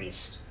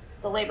increased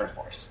the labor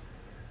force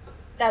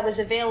that was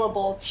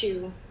available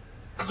to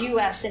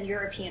US and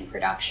European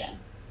production.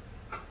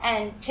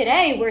 And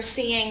today we're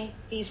seeing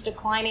these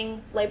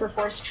declining labor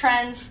force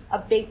trends, a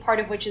big part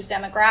of which is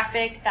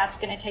demographic. That's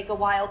going to take a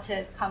while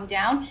to come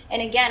down.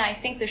 And again, I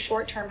think the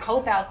short-term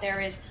hope out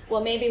there is,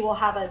 well, maybe we'll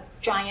have a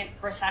giant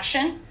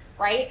recession,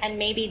 right? And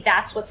maybe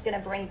that's what's going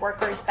to bring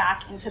workers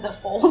back into the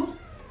fold.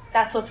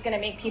 That's what's going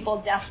to make people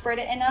desperate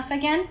enough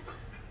again.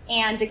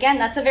 And again,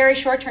 that's a very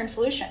short-term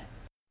solution.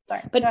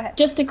 Sorry, but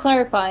just to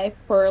clarify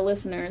for our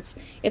listeners,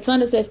 it's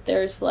not as if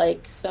there's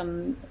like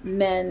some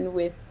men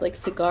with like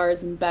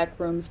cigars in back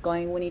rooms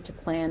going, we need to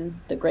plan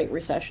the Great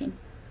Recession.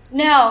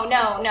 No,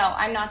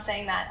 I'm not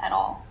saying that at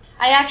all.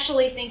 I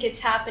actually think it's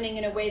happening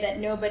in a way that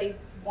nobody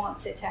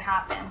wants it to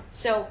happen.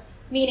 So,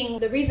 meaning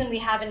the reason we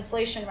have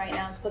inflation right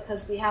now is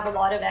because we have a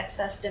lot of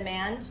excess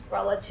demand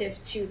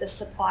relative to the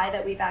supply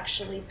that we've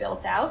actually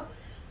built out.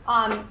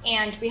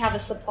 And we have a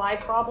supply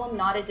problem,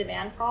 not a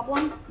demand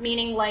problem,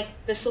 meaning like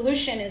the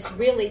solution is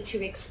really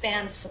to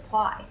expand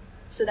supply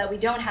so that we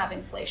don't have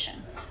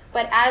inflation.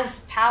 But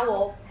as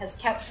Powell has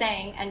kept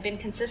saying and been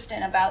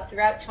consistent about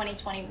throughout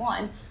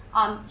 2021,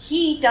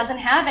 he doesn't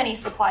have any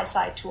supply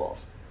side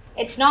tools.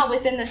 It's not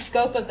within the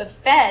scope of the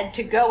Fed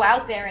to go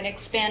out there and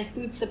expand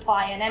food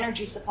supply and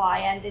energy supply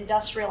and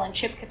industrial and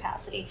chip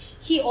capacity.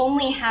 He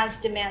only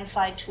has demand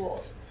side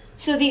tools.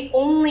 So the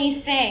only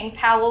thing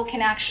Powell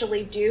can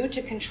actually do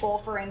to control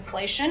for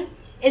inflation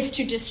is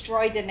to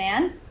destroy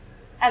demand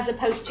as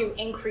opposed to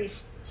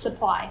increase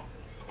supply.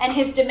 And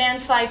his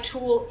demand side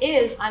tool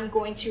is, I'm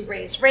going to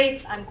raise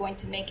rates, I'm going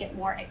to make it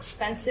more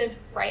expensive,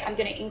 right? I'm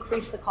going to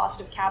increase the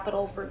cost of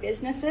capital for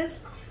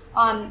businesses,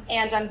 and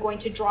I'm going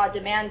to draw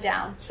demand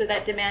down so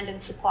that demand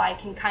and supply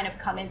can kind of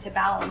come into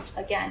balance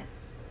again.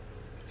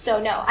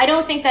 So no, I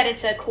don't think that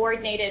it's a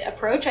coordinated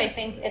approach. I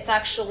think it's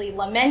actually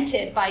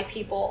lamented by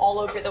people all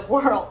over the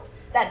world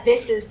that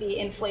this is the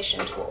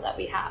inflation tool that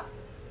we have.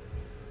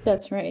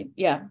 That's right.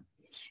 Yeah.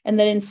 And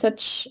then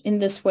in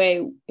this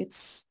way,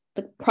 it's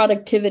the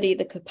productivity,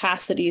 the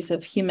capacities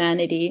of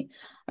humanity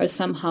are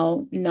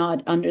somehow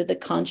not under the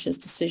conscious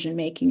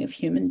decision-making of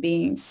human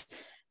beings,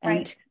 and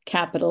right.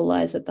 capital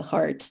lies at the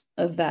heart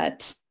of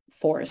that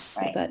force,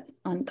 right. of that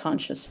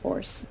unconscious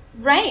force.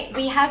 Right.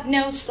 We have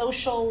no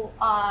social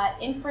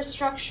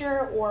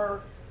infrastructure,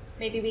 or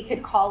maybe we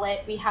could call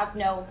it, we have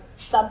no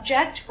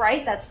subject,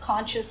 right, that's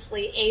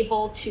consciously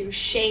able to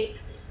shape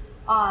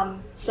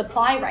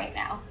supply right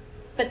now.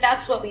 But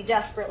that's what we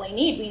desperately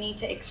need. We need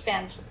to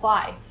expand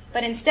supply.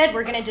 But instead,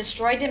 we're going to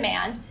destroy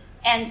demand,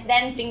 and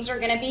then things are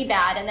going to be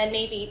bad, and then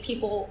maybe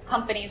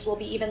companies will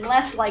be even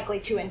less likely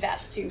to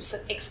invest to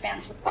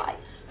expand supply.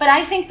 But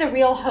I think the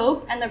real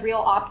hope and the real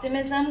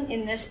optimism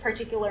in this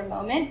particular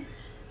moment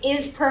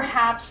is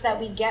perhaps that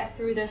we get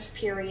through this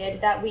period,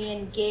 that we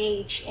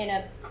engage in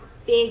a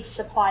big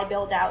supply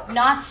build out,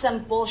 not some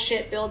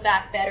bullshit build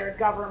back better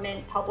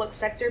government public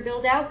sector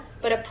build out,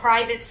 but a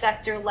private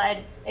sector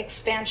led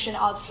expansion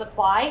of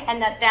supply,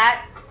 and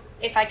that,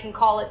 if I can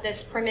call it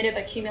this primitive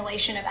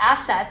accumulation of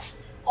assets,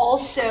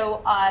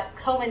 also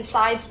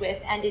coincides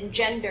with and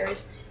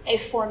engenders a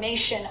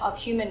formation of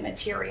human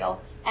material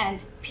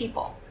and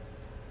people.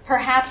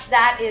 Perhaps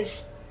that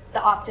is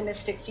the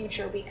optimistic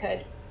future we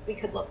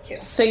could look to.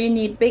 So you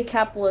need big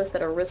capitalists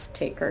that are risk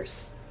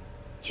takers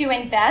to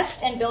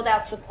invest and build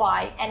out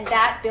supply, and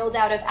that build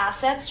out of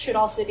assets should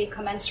also be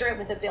commensurate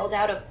with a build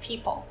out of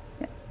people,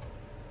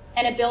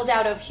 and a build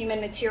out of human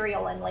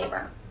material and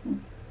labor.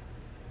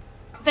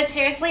 But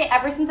seriously,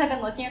 ever since I've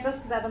been looking at this,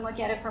 because I've been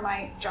looking at it for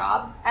my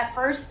job at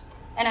first,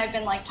 and I've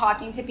been like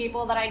talking to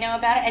people that I know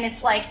about it, and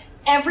it's like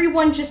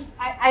everyone just,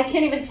 I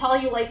can't even tell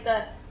you like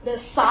the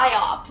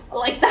psyop,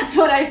 like that's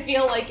what I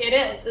feel like it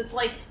is. It's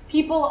like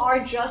people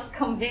are just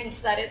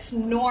convinced that it's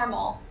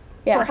normal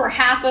for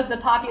half of the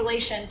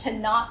population to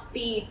not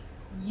be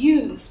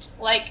used.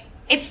 Like,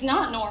 it's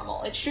not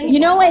normal. It shouldn't be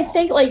normal. I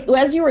think like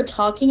as you were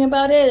talking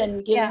about it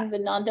and giving the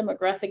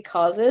non-demographic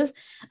causes,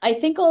 I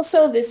think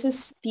also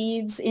this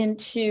feeds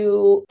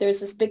into, there's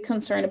this big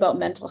concern about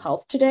mental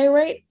health today,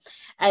 right?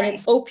 And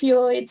it's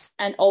opioids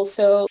and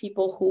also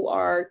people who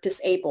are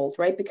disabled,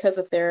 right, because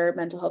of their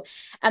mental health.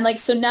 And like,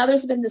 so now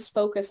there's been this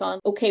focus on,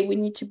 okay, we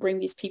need to bring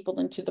these people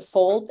into the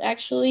fold,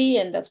 actually.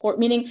 And that's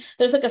meaning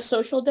there's like a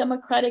social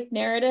democratic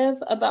narrative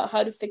about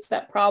how to fix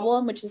that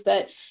problem, which is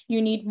that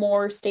you need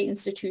more state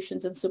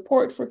institutions and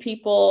support for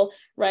people,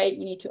 right?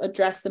 You need to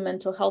address the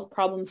mental health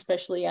problem,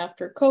 especially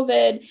after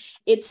COVID.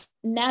 It's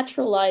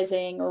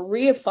naturalizing or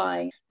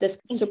reifying this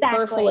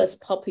superfluous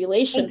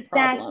population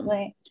problem.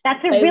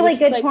 That's a really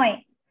good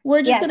point.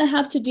 We're just going to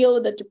have to deal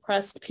with the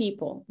depressed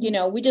people.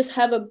 We just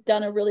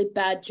done a really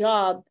bad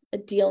job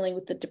at dealing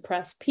with the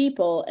depressed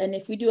people. And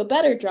if we do a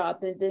better job,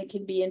 then they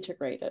can be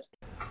integrated.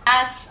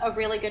 That's a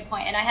really good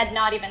point. And I had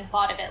not even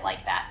thought of it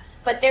like that.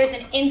 But there's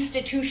an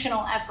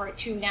institutional effort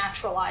to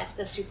naturalize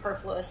the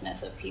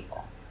superfluousness of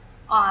people.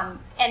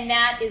 And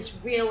that is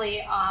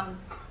really,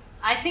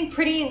 I think,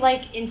 pretty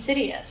like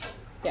insidious.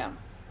 Yeah.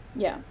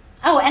 Yeah.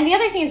 Oh, and the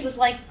other thing is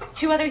like,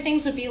 two other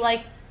things would be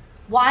like,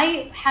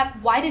 why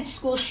did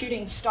school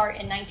shootings start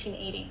in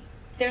 1980?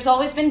 There's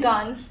always been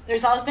guns,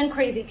 there's always been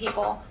crazy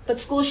people, but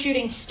school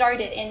shootings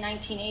started in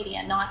 1980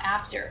 and not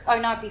after, or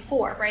not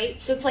before,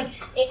 right? So it's like,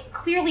 it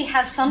clearly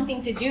has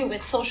something to do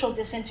with social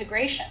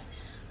disintegration.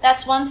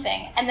 That's one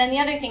thing. And then the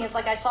other thing is,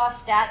 like, I saw a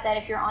stat that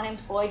if you're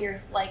unemployed, you're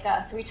like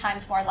 3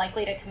 times more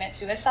likely to commit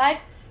suicide,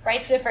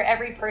 right? So for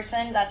every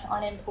person that's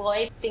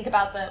unemployed, think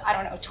about the,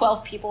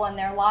 12 people in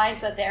their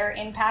lives that they're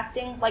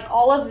impacting. Like,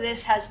 all of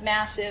this has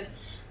massive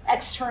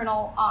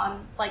external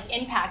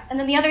impact. And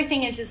then the other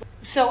thing is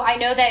so I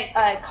know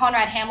that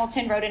Conrad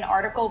Hamilton wrote an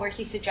article where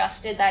he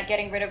suggested that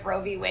getting rid of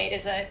Roe v. Wade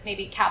is a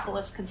maybe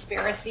capitalist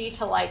conspiracy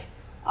to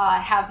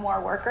have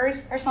more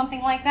workers or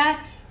something like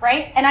that,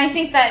 right? And I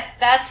think that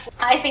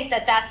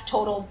that's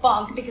total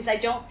bunk, because I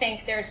don't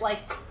think there's like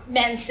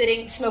men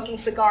smoking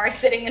cigars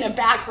sitting in a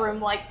back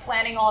room like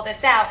planning all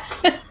this out.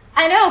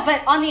 I know,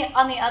 but on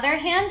the other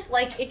hand,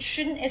 like, it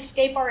shouldn't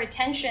escape our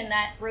attention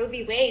that Roe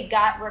v. Wade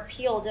got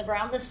repealed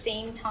around the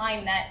same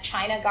time that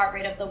China got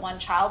rid of the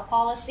one-child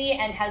policy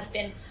and has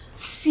been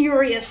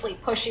seriously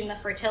pushing the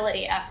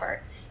fertility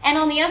effort. And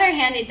on the other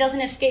hand, it doesn't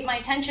escape my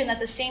attention that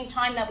the same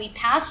time that we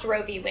passed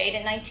Roe v. Wade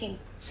in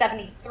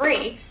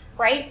 1973,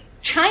 right,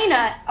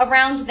 China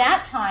around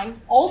that time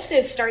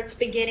also starts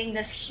beginning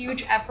this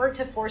huge effort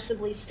to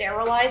forcibly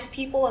sterilize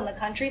people in the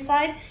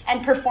countryside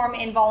and perform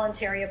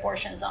involuntary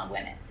abortions on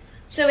women.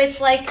 So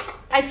it's like,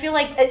 I feel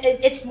like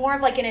it's more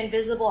of like an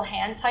invisible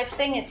hand type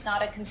thing. It's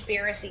not a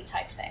conspiracy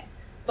type thing.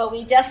 But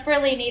we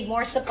desperately need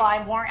more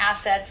supply, more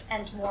assets,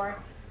 and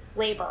more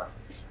labor.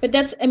 But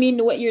that's, I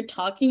mean, what you're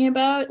talking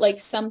about, like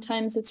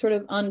sometimes it's sort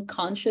of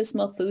unconscious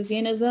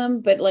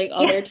Malthusianism, but like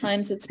other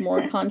times it's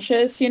more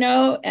conscious,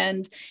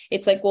 and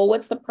it's like, well,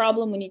 what's the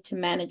problem? We need to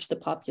manage the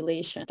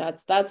population.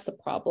 That's the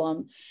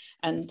problem.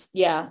 And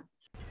yeah.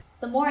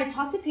 The more I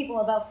talk to people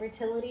about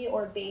fertility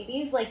or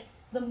babies, like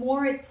the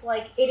more it's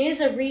like, it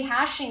is a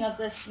rehashing of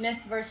the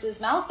Smith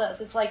versus Malthus.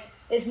 It's like,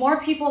 is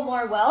more people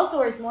more wealth,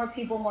 or is more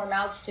people more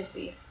mouths to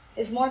feed?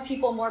 Is more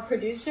people more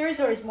producers,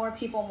 or is more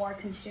people more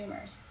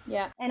consumers?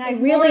 Yeah. And is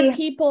more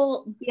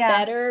people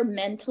better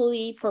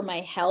mentally for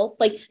my health?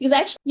 Like, because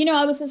actually,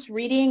 I was just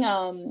reading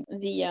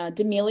the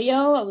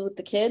D'Amelio with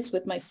the kids,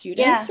 with my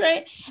students,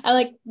 right? And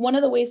like one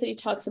of the ways that he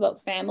talks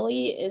about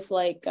family is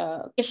like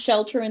a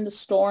shelter in the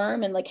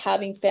storm, and like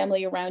having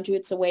family around you.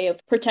 It's a way of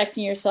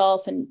protecting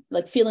yourself and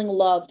like feeling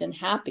loved and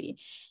happy.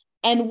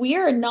 And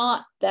we're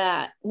not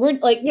that. We're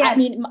like, I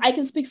mean, I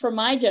can speak for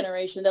my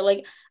generation that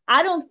like,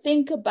 I don't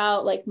think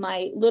about like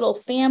my little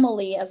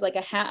family as like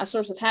a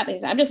source of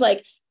happiness. I'm just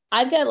like,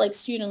 I've got like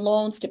student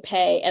loans to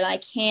pay and I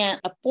can't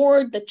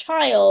afford the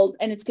child,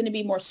 and it's going to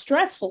be more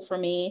stressful for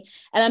me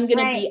and I'm going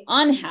to be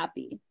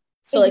unhappy.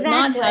 So like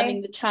not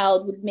having the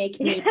child would make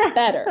me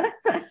better.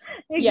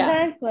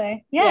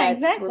 Exactly. Yeah,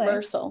 exactly. It's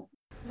reversal.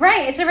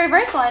 Right, it's a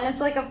reversal, and it's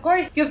like, of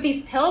course, you have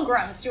these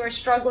pilgrims who are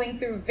struggling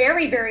through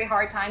very, very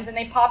hard times, and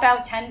they pop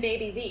out 10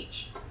 babies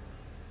each.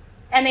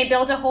 And they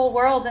build a whole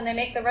world, and they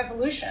make the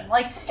revolution.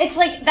 Like, it's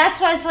like, that's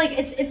why it's like,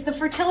 it's the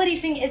fertility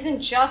thing isn't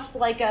just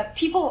like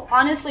people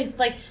honestly,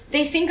 like,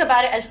 they think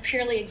about it as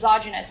purely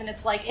exogenous, and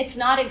it's like, it's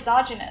not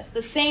exogenous.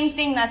 The same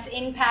thing that's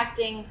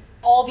impacting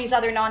all these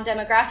other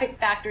non-demographic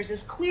factors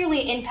is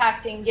clearly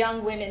impacting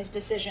young women's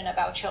decision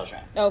about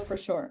children. Oh, for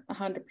sure,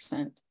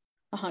 100%.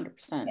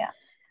 100%. Yeah.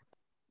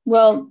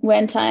 Well,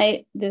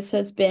 Wentai, this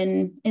has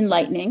been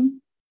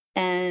enlightening,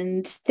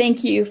 and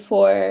thank you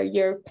for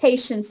your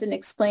patience in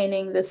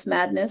explaining this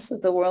madness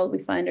of the world we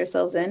find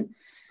ourselves in.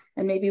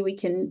 And maybe we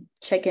can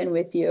check in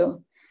with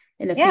you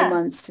in a few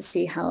months to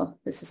see how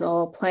this is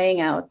all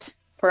playing out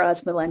for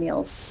us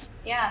millennials.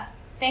 Yeah.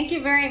 Thank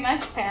you very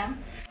much,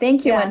 Pam.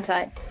 Thank you,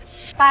 Wentai.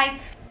 Bye.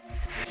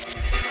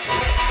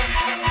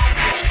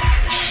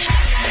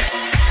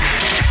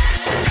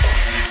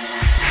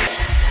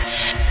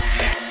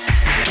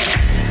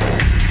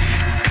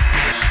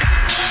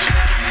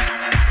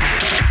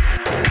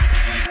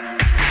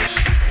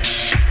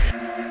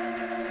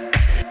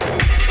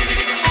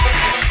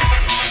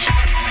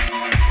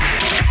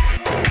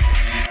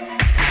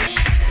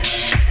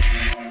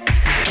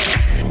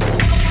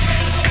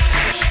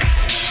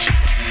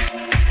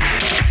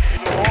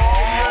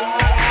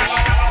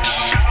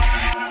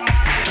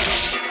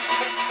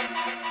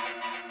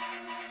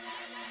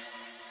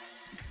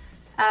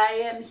 I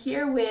am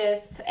here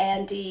with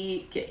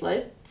Andy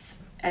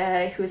Gitlitz,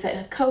 who is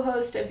a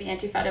co-host of the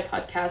Antifada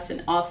podcast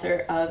and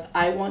author of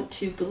I Want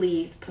to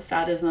Believe,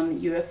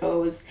 Posadism,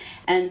 UFOs,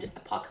 and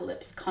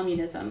Apocalypse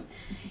Communism.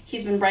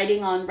 He's been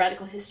writing on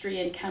radical history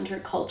and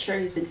counterculture.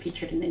 He's been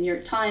featured in the New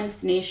York Times,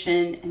 The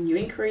Nation, and New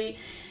Inquiry.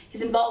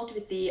 He's involved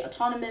with the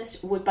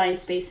Autonomist, Woodbine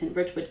Space in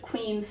Ridgewood,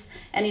 Queens,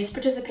 and he's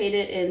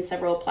participated in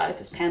several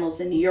platypus panels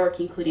in New York,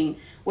 including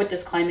What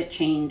Does Climate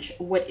Change?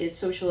 What is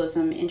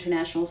Socialism?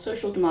 International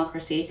Social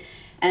Democracy?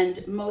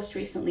 And most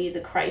recently,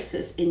 The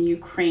Crisis in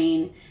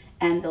Ukraine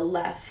and the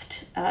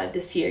Left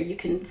this year. You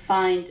can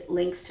find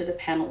links to the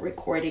panel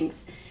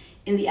recordings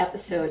in the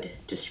episode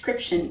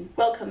description.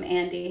 Welcome,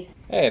 Andy.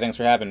 Hey, thanks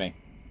for having me.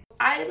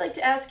 I'd like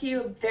to ask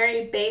you a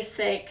very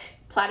basic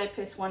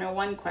Platypus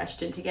 101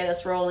 question to get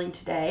us rolling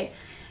today.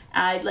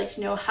 I'd like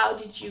to know, how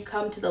did you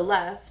come to the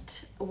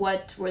left?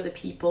 What were the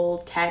people,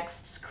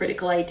 texts,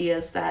 critical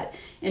ideas that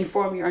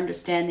inform your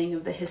understanding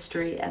of the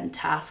history and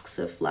tasks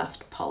of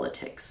left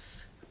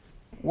politics?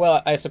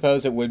 Well, I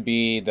suppose it would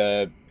be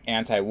the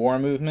anti-war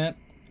movement,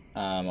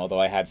 although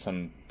I had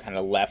some kind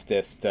of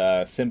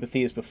leftist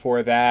sympathies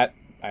before that.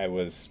 I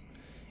was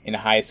in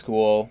high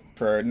school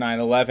for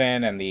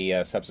 9/11 and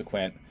the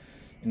subsequent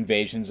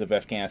invasions of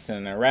Afghanistan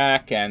and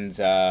Iraq, and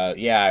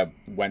I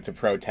went to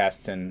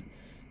protests in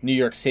New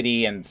York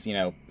City and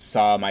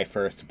saw my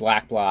first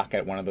black bloc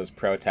at one of those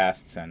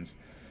protests, and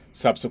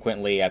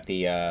subsequently at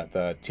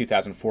the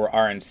 2004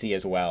 RNC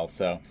as well.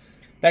 So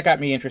that got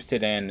me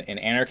interested in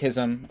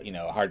anarchism.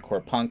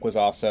 Hardcore punk was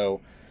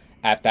also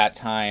at that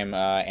time.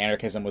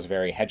 Anarchism was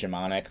very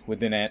hegemonic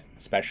within it,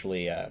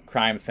 especially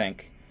Crime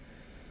Think.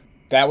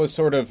 That was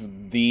sort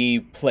of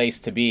the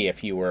place to be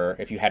if you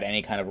had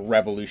any kind of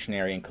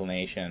revolutionary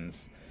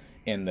inclinations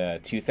in the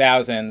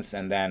 2000s.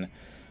 And then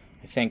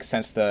I think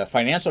since the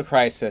financial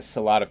crisis,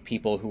 a lot of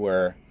people who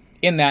were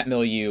in that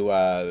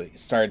milieu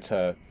started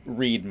to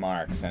read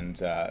Marx and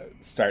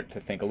start to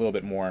think a little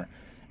bit more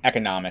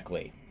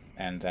economically.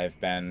 And I've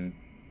been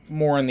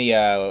more in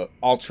the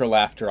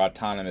ultra-left or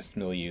autonomist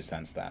milieu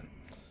since then.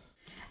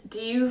 Do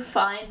you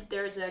find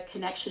there's a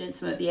connection in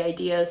some of the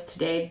ideas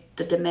today,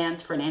 the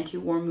demands for an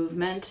anti-war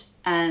movement,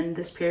 and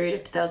this period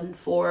of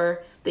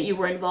 2004 that you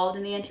were involved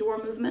in the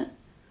anti-war movement?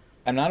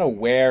 I'm not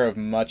aware of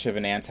much of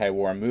an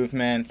anti-war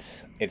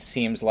movement. It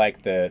seems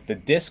like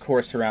the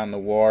discourse around the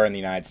war in the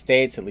United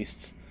States, at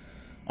least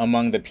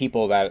among the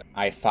people that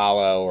I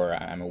follow or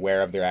I'm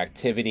aware of their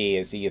activity,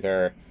 is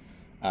either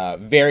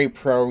very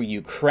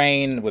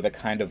pro-Ukraine with a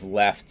kind of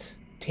left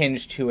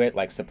tinge to it,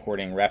 like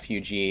supporting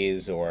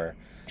refugees or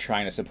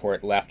trying to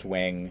support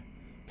left-wing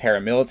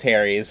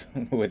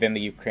paramilitaries within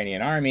the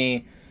Ukrainian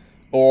army,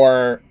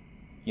 or,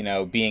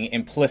 being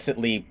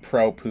implicitly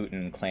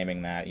pro-Putin,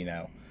 claiming that,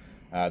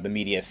 the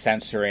media is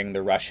censoring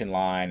the Russian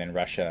line and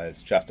Russia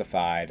is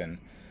justified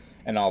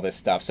and all this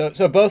stuff.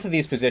 So both of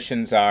these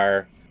positions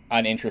are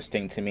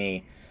uninteresting to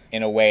me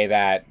in a way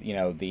that,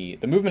 the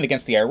movement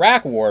against the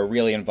Iraq war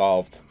really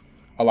involved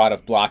a lot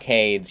of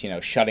blockades,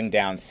 shutting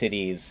down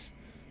cities,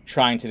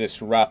 trying to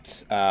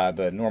disrupt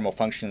the normal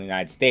function of the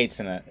United States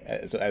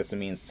as a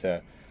means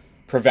to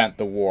prevent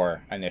the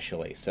war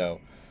initially. So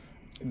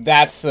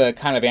that's the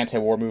kind of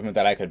anti-war movement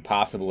that I could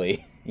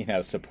possibly,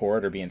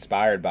 support or be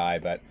inspired by,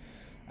 but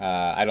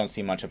I don't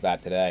see much of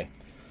that today.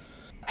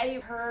 I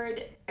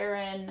heard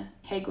Erin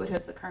Hagwood,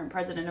 who's the current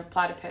president of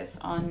Platypus,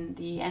 on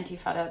the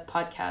Antifada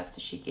podcast.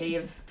 She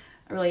gave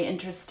a really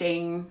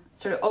interesting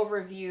sort of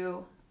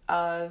overview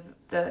of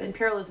the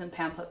imperialism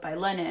pamphlet by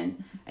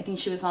Lenin. I think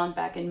she was on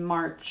back in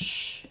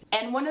March.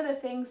 And one of the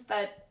things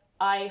that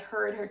I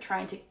heard her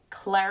trying to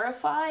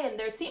clarify, and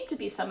there seemed to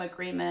be some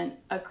agreement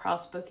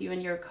across both you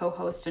and your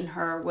co-host and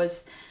her,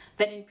 was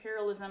that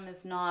imperialism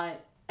is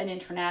not an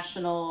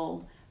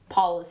international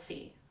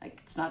policy. Like,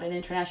 it's not an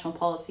international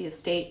policy of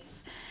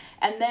states.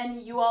 And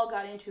then you all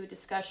got into a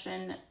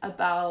discussion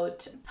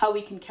about how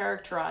we can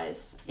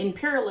characterize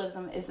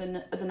imperialism as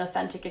an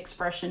authentic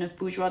expression of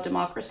bourgeois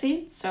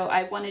democracy. So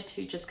I wanted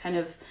to just kind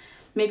of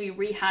maybe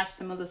rehash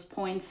some of those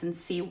points and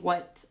see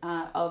what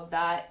of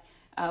that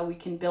we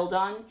can build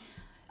on.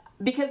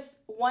 Because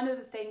one of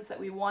the things that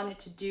we wanted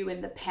to do in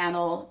the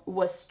panel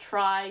was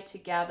try to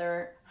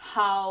gather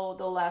how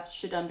the left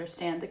should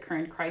understand the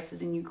current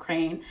crisis in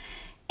Ukraine.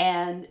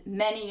 And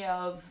many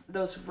of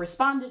those who've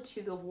responded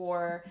to the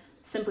war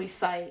simply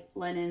cite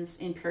Lenin's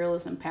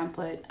imperialism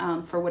pamphlet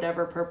for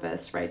whatever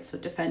purpose, right? So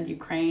defend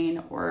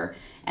Ukraine or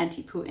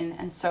anti-Putin.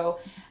 And so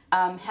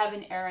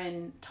having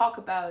Erin talk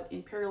about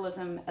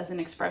imperialism as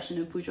an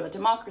expression of bourgeois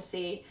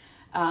democracy,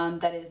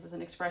 that is, as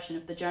an expression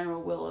of the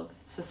general will of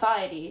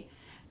society,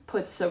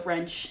 puts a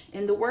wrench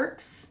in the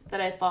works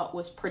that I thought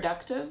was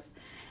productive.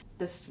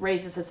 This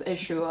raises this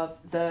issue of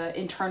the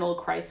internal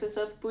crisis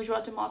of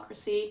bourgeois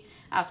democracy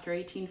after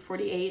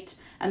 1848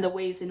 and the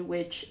ways in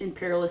which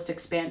imperialist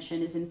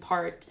expansion is in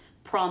part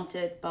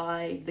prompted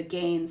by the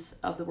gains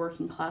of the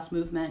working class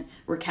movement,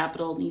 where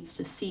capital needs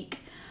to seek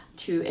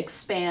to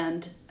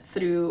expand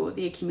through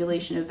the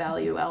accumulation of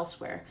value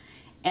elsewhere.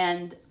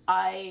 And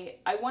I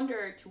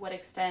wonder to what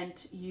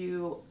extent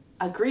you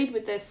agreed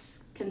with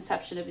this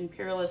conception of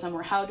imperialism,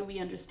 or how do we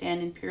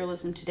understand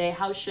imperialism today?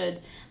 How should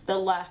the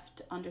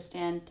left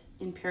understand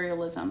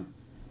imperialism?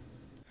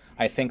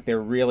 I think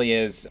there really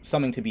is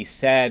something to be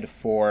said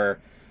for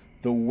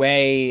the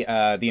way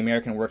the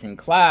American working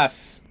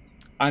class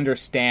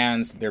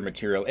understands their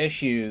material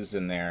issues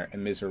and their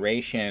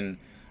immiseration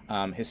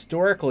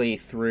historically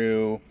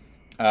through,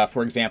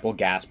 for example,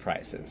 gas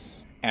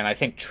prices. And I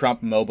think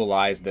Trump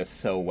mobilized this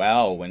so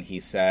well when he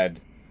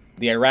said,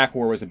 the Iraq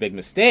war was a big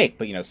mistake,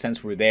 but,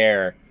 since we're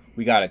there,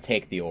 we got to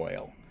take the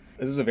oil.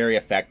 This is a very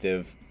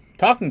effective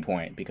talking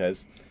point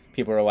because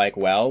people are like,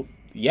 well,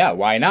 yeah,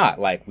 why not?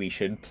 Like, we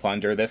should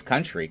plunder this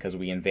country because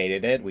we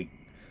invaded it.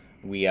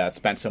 We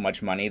spent so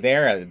much money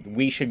there.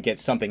 We should get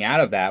something out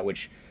of that,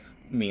 which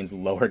means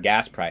lower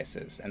gas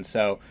prices. And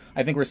so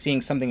I think we're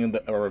seeing something of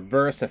a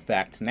reverse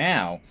effect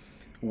now,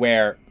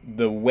 where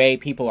the way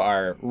people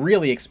are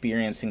really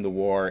experiencing the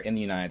war in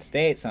the United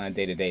States on a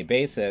day-to-day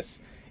basis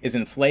is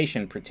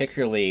inflation,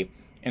 particularly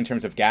in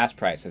terms of gas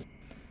prices.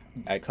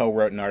 I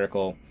co-wrote an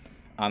article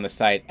on the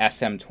site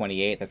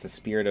SM28, that's the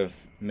spirit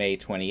of May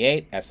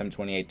 28,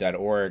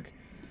 sm28.org,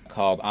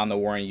 called On the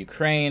War in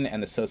Ukraine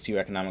and the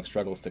Socioeconomic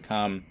Struggles to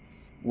Come,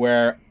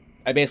 where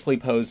I basically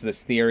pose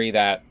this theory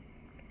that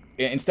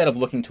instead of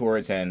looking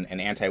towards an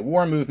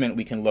anti-war movement,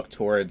 we can look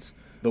towards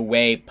the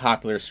way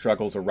popular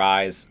struggles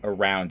arise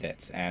around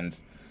it. And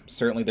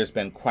certainly there's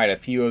been quite a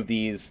few of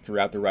these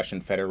throughout the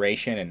Russian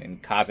Federation and in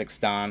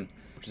Kazakhstan,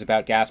 which is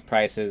about gas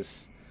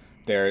prices.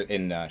 They're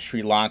in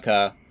Sri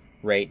Lanka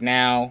right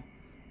now.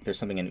 There's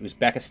something in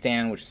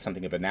Uzbekistan, which is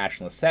something of a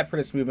nationalist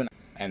separatist movement.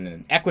 And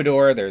in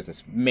Ecuador, there's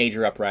this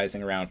major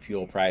uprising around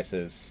fuel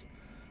prices.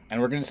 And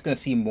we're just going to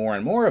see more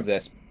and more of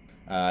this.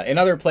 In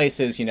other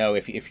places,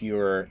 if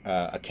you're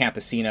a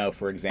campesino,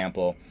 for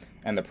example,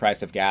 and the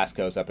price of gas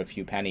goes up a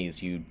few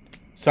pennies, you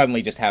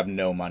suddenly just have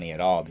no money at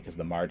all because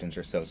the margins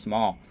are so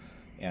small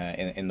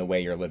in the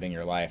way you're living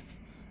your life.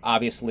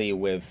 Obviously,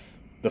 with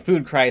the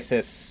food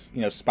crisis,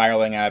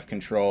 spiraling out of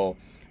control,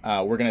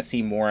 we're going to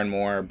see more and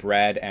more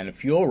bread and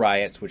fuel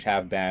riots, which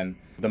have been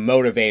the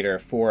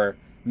motivator for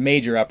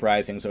major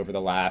uprisings over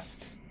the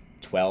last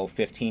 12,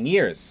 15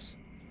 years.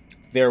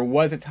 There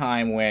was a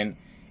time when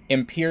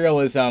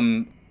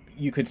imperialism,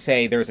 you could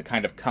say there's a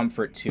kind of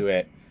comfort to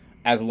it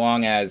as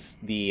long as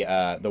the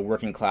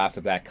working class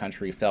of that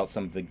country felt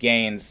some of the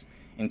gains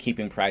in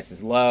keeping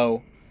prices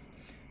low.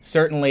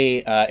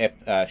 Certainly,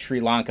 if Sri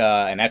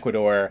Lanka and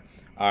Ecuador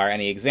are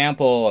any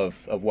example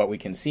of what we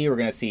can see, we're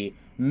going to see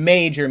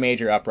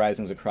major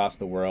uprisings across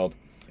the world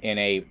in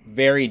a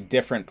very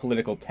different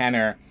political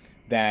tenor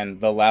than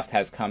the left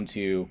has come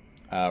to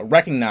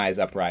recognize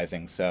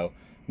uprisings. So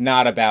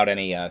not about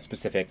any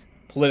specific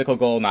political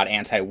goal, not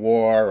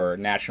anti-war or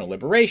national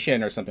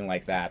liberation or something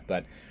like that,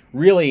 but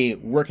really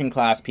working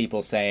class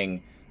people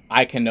saying,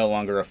 I can no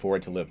longer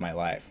afford to live my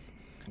life.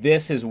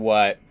 This is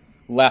what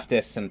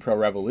leftists and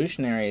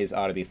pro-revolutionaries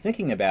ought to be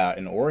thinking about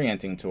and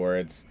orienting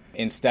towards,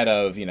 instead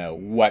of,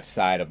 what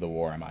side of the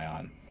war am I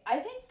on? I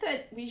think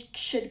that we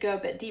should go a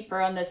bit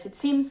deeper on this. It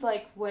seems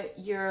like what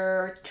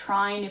you're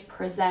trying to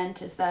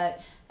present is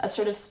that a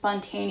sort of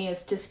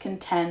spontaneous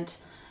discontent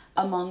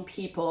among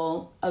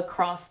people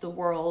across the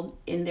world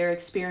in their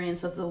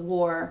experience of the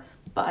war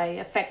by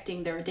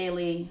affecting their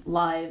daily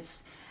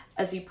lives,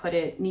 as you put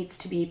it, needs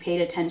to be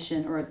paid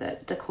attention, or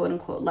that the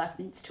quote-unquote left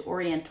needs to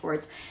orient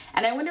towards.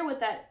 And I wonder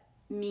what that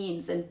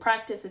means. In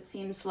practice, it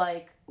seems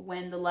like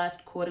when the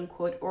left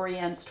quote-unquote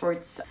orients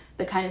towards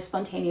the kind of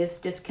spontaneous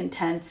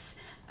discontents,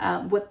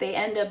 what they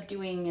end up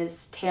doing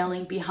is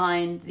tailing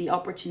behind the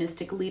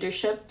opportunistic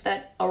leadership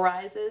that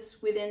arises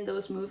within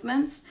those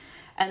movements,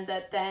 and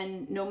that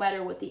then no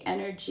matter what the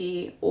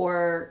energy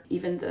or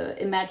even the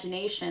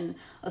imagination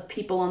of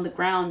people on the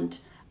ground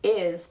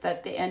is,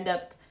 that they end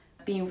up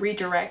being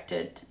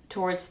redirected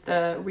towards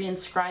the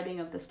reinscribing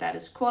of the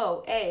status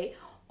quo,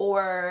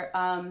 or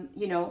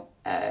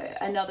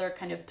another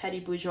kind of petty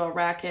bourgeois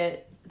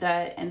racket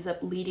that ends up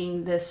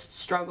leading this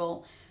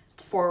struggle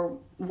for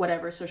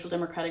whatever social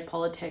democratic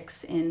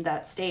politics in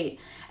that state.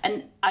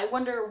 And I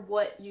wonder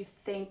what you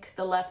think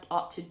the left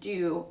ought to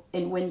do,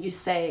 and when you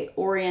say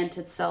orient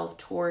itself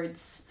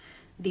towards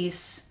these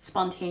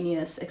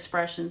spontaneous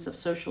expressions of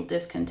social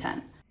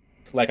discontent.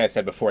 Like I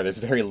said before, there's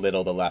very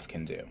little the left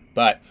can do.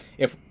 But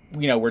if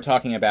we're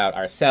talking about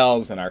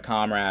ourselves and our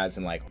comrades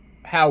and like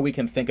how we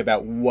can think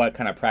about what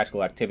kind of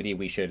practical activity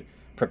we should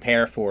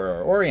prepare for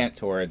or orient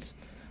towards,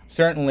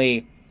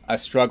 certainly a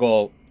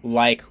struggle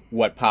like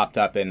what popped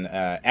up in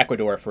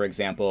Ecuador, for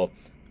example,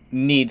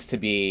 needs to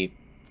be,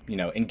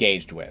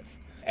 engaged with.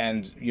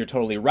 And you're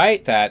totally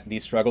right that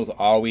these struggles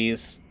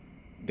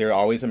there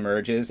always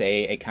emerges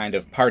a kind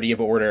of party of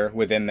order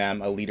within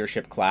them, a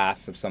leadership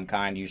class of some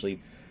kind,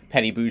 usually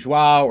petty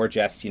bourgeois or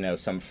just,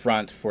 some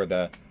front for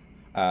the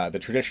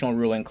traditional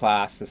ruling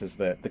class. This is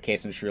the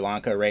case in Sri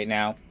Lanka right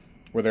now,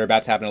 where they're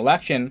about to have an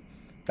election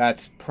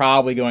that's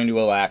probably going to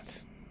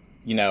elect,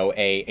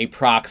 a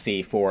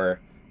proxy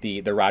for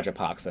the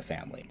Rajapaksa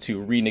family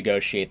to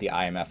renegotiate the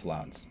IMF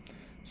loans.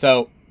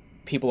 So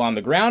people on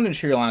the ground in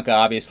Sri Lanka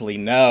obviously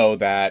know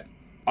that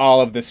all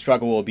of this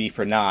struggle will be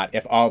for naught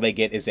if all they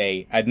get is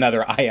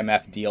another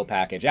IMF deal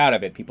package out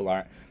of it.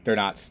 They're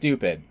not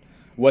stupid.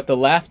 What the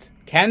left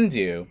can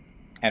do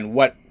and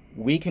what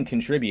we can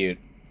contribute,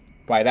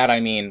 by that I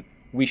mean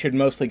we should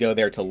mostly go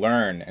there to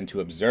learn and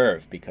to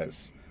observe,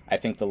 because I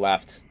think the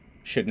left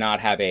should not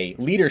have a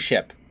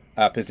leadership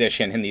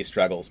position in these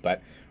struggles,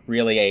 but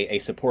really a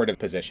supportive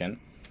position.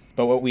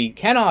 But what we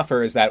can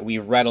offer is that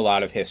we've read a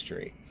lot of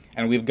history,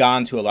 and we've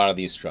gone to a lot of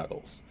these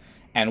struggles,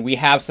 and we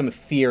have some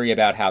theory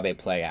about how they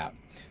play out.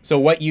 So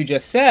what you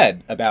just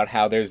said about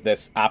how there's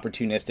this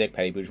opportunistic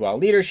petty bourgeois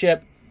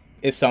leadership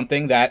is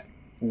something that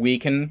we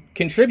can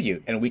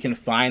contribute, and we can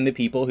find the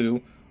people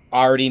who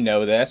already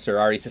know this or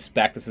already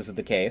suspect this is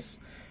the case,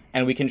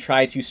 and we can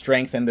try to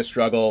strengthen the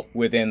struggle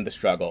within the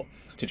struggle,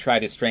 to try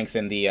to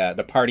strengthen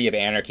the party of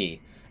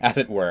anarchy, as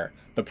it were,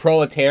 the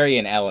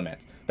proletarian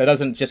element that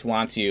doesn't just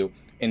want to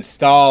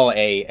install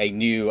a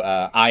new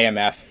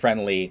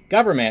IMF-friendly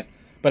government,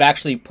 but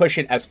actually push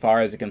it as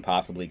far as it can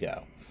possibly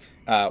go.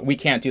 We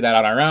can't do that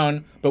on our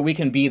own, but we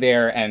can be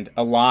there and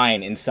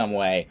align in some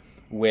way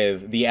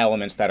with the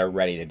elements that are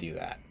ready to do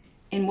that.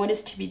 In What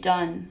Is to Be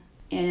Done,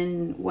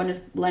 in one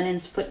of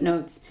Lenin's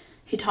footnotes,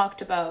 he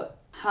talked about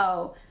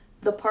how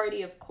the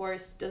party, of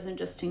course, doesn't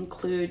just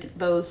include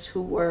those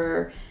who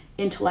were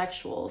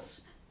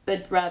intellectuals,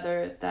 but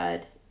rather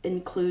that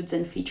includes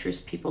and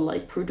features people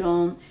like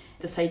Proudhon,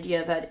 this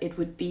idea that it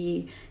would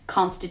be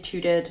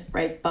constituted,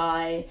 right,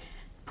 by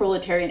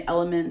proletarian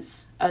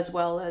elements as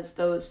well as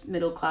those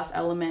middle-class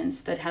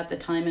elements that had the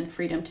time and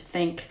freedom to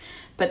think,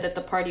 but that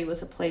the party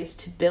was a place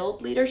to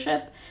build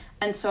leadership.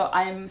 And so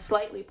I'm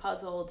slightly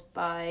puzzled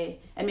by,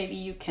 and maybe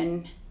you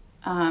can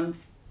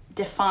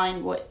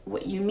define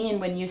what you mean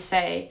when you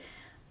say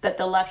that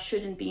the left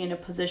shouldn't be in a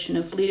position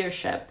of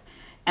leadership,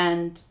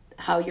 and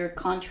how you're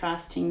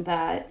contrasting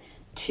that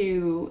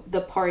to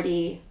the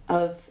party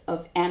of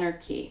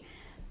anarchy.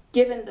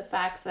 Given the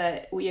fact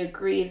that we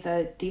agree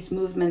that these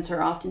movements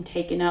are often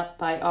taken up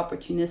by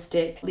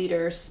opportunistic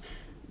leaders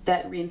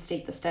that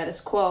reinstate the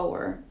status quo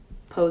or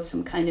pose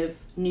some kind of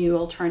new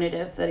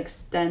alternative that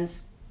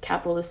extends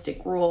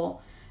capitalistic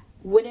rule,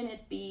 wouldn't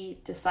it be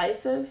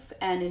decisive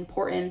and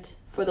important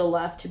for the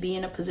left to be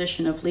in a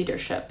position of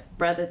leadership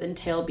rather than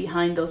tail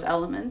behind those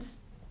elements?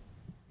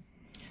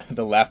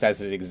 The left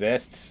as it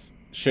exists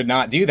should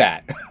not do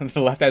that.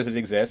 The left as it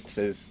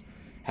exists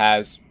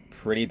has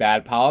pretty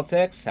bad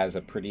politics, has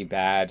a pretty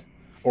bad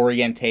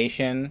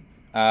orientation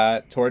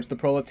towards the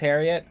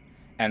proletariat.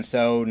 And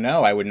so,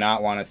 no, I would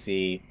not want to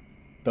see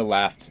the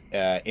left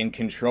in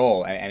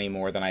control any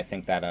more than I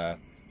think that,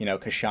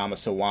 Kshama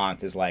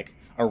Sawant is like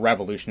a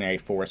revolutionary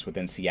force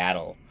within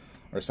Seattle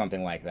or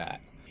something like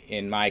that.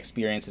 In my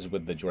experiences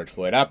with the George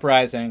Floyd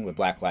uprising, with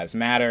Black Lives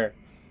Matter,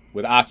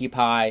 with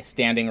Occupy,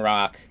 Standing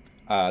Rock,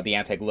 the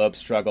anti-globe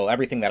struggle,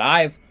 everything that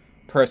I've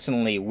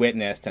personally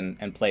witnessed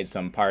and played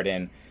some part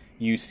in,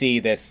 you see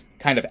this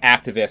kind of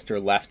activist or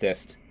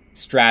leftist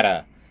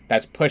strata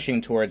that's pushing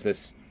towards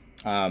this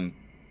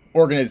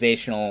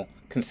organizational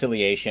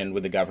conciliation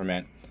with the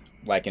government.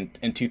 Like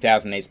in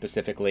 2008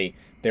 specifically,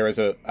 there was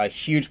a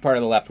huge part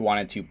of the left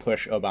wanted to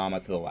push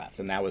Obama to the left,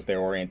 and that was their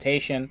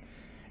orientation.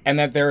 And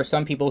that there are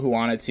some people who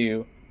wanted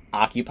to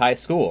occupy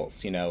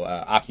schools,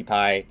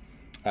 occupy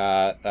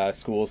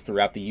schools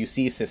throughout the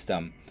UC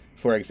system,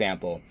 for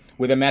example,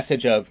 with a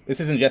message of, this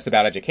isn't just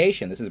about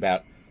education, this is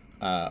about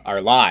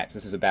our lives,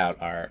 this is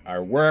about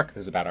our work,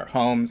 this is about our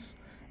homes,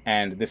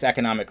 and this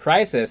economic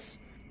crisis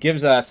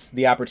gives us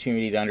the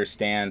opportunity to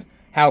understand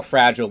how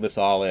fragile this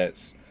all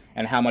is,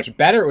 and how much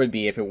better it would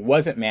be if it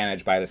wasn't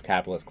managed by this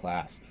capitalist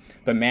class,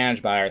 but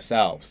managed by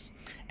ourselves.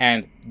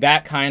 And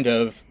that kind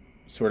of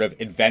sort of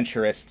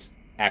adventurous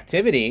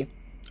activity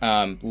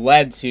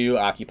led to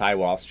Occupy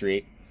Wall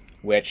Street,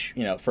 which,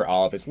 for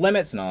all of its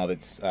limits and all of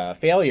its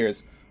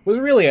failures, was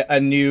really a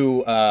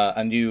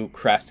new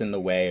crest in the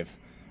wave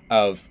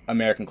of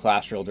American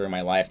class struggle during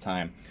my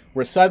lifetime,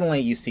 where suddenly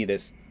you see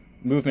this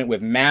movement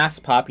with mass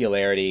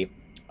popularity,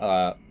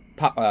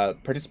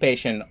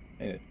 participation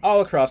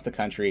all across the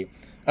country,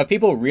 of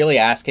people really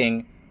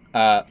asking,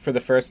 for the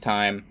first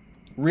time,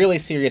 really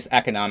serious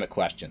economic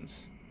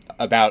questions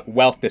about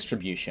wealth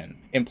distribution,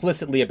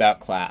 implicitly about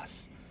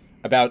class,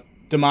 about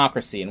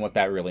democracy and what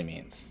that really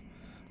means.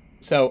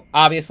 So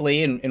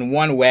obviously, in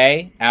one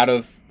way, out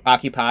of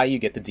Occupy, you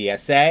get the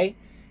DSA,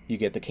 you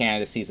get the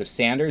candidacies of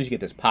Sanders, you get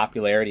this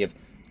popularity of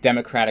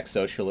democratic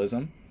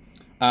socialism.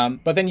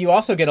 But then you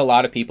also get a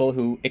lot of people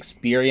who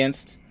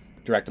experienced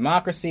direct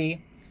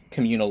democracy,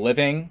 communal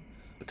living,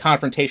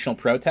 confrontational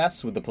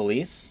protests with the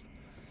police,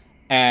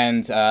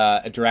 and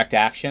direct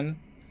action.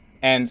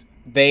 And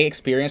they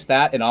experienced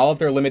that in all of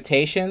their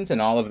limitations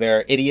and all of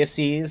their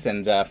idiocies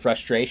and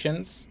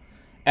frustrations,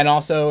 and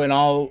also in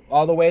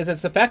all the ways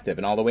it's effective,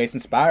 and all the ways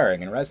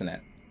inspiring and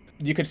resonant.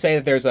 You could say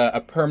that there's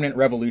a permanent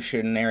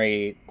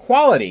revolutionary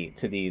quality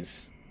to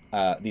these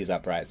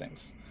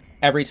uprisings.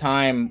 Every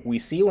time we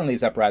see one of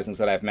these uprisings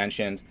that I've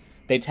mentioned,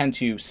 they tend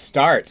to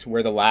start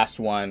where the last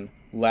one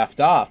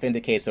left off,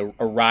 indicates a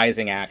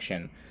rising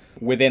action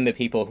within the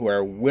people who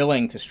are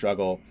willing to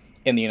struggle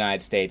in the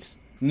United States,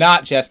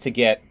 not just to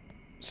get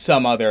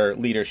some other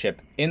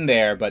leadership in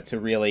there, but to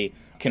really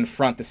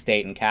confront the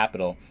state and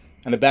capital.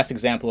 And the best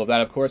example of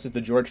that, of course, is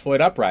the George Floyd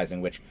uprising,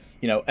 which,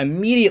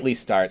 immediately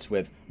starts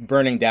with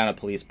burning down a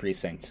police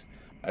precinct,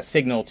 a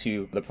signal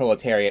to the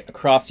proletariat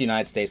across the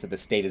United States that the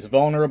state is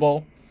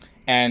vulnerable.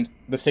 And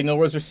the signal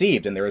was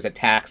received, and there was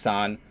attacks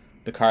on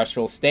the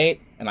carceral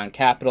state and on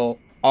Capitol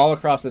all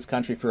across this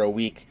country for a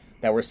week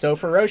that were so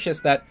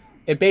ferocious that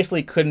it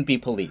basically couldn't be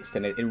policed.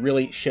 And it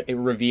really it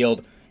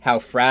revealed how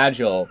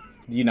fragile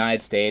the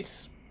United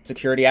States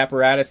security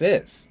apparatus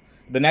is.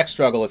 The next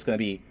struggle is going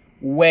to be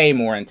way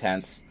more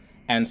intense.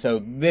 And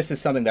so this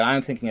is something that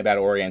I'm thinking about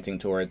orienting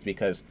towards,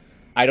 because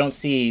I don't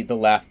see the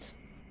left,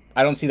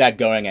 I don't see that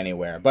going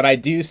anywhere. But I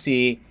do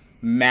see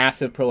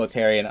massive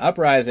proletarian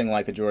uprising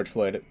like the George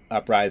Floyd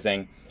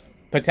uprising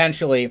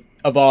potentially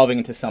evolving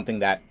into something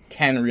that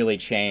can really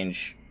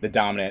change the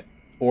dominant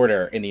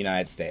order in the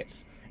United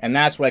States. And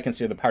that's what I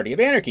consider the Party of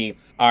Anarchy,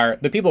 are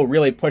the people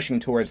really pushing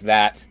towards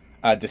that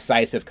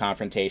decisive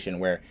confrontation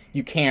where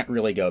you can't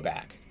really go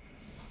back.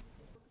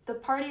 The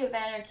Party of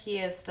Anarchy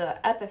is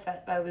the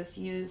epithet that was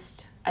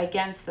used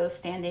against those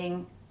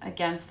standing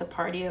against the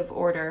Party of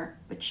Order,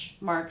 which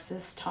Marx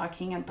is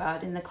talking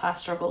about in the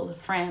class struggle of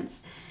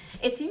France.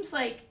 It seems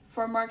like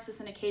for Marx it's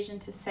an occasion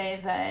to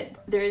say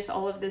that there's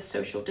all of this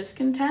social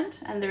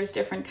discontent and there's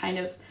different kind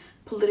of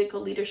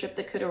political leadership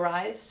that could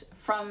arise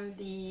from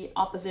the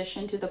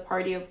opposition to the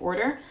Party of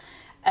Order,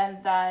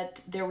 and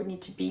that there would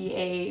need to be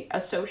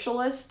a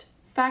socialist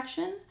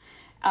faction.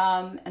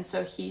 And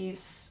so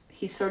he's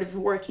sort of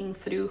working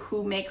through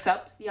who makes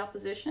up the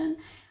opposition,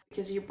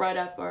 because you brought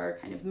up our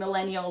kind of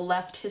millennial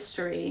left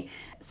history,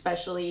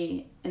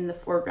 especially in the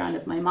foreground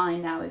of my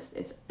mind now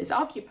is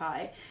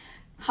Occupy.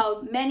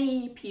 How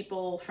many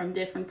people from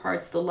different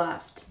parts of the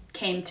left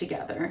came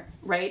together,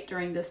 right,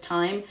 during this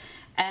time,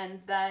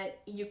 and that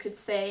you could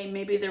say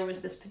maybe there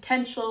was this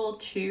potential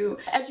to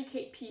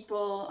educate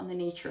people on the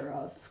nature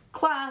of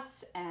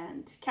class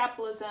and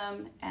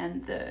capitalism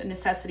and the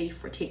necessity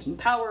for taking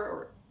power,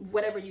 or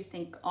whatever you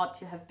think ought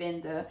to have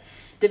been the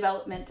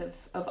development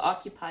of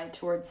Occupy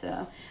towards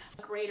a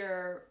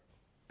greater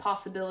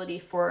possibility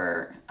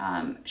for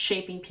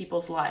shaping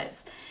people's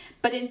lives.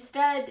 But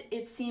instead,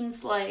 it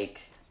seems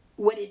like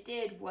what it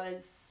did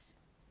was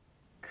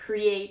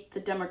create the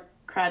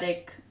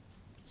Democratic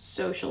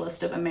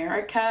Socialist of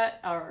America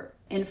or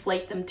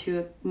inflate them to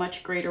a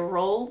much greater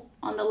role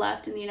on the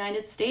left in the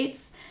United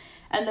States.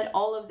 And that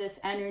all of this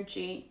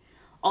energy,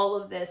 all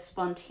of this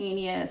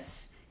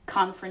spontaneous,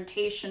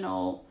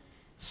 confrontational,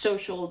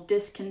 social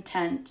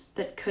discontent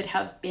that could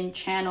have been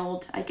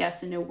channeled, I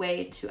guess, in a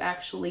way to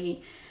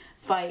actually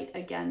fight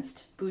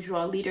against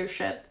bourgeois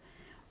leadership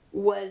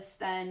was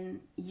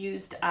then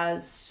used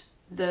as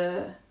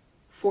the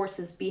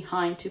forces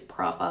behind to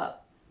prop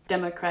up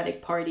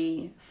Democratic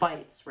Party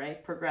fights,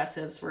 right?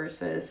 Progressives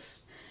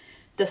versus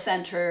the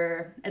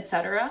center,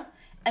 etc.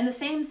 And the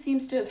same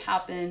seems to have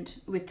happened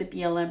with the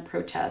BLM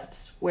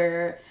protests,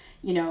 where,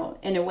 you know,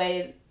 in a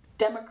way,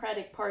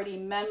 Democratic Party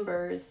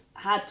members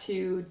had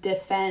to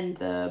defend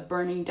the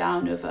burning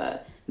down of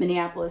a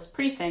Minneapolis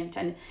precinct.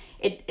 And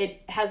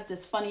it has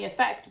this funny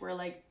effect where,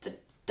 like, the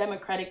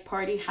Democratic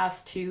Party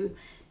has to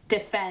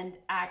defend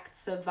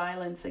acts of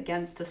violence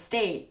against the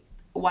state.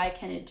 Why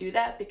can it do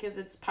that? Because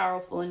it's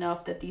powerful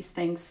enough that these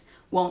things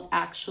won't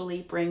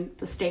actually bring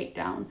the state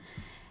down.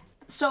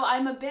 So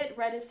I'm a bit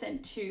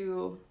reticent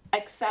to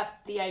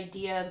accept the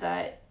idea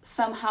that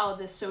somehow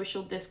this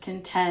social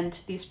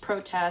discontent, these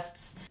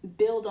protests,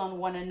 build on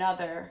one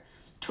another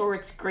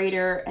towards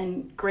greater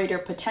and greater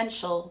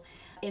potential.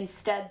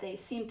 Instead, they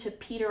seem to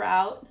peter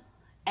out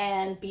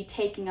and be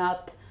taken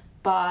up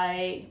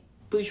by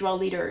bourgeois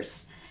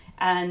leaders.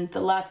 And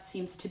the left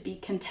seems to be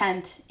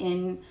content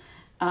in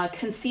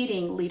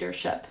conceding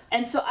leadership.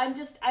 And so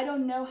I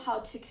don't know how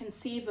to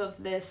conceive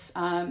of this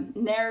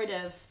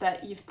narrative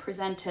that you've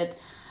presented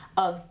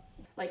of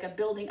like a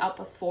building up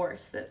of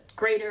force, that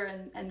greater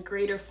and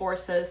greater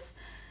forces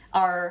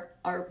are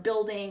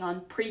building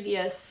on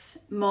previous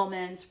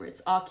moments where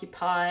it's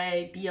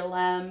Occupy,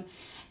 BLM.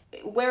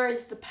 Where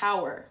is the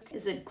power?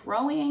 Is it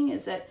growing?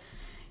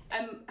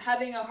 I'm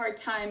having a hard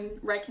time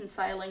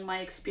reconciling my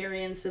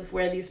experience of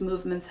where these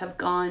movements have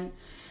gone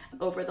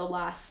over the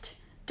last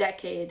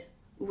decade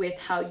with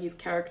how you've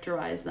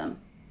characterized them.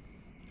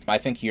 I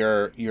think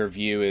your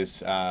view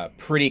is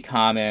pretty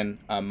common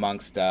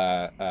amongst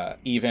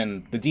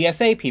even the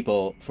DSA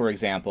people, for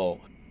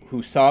example,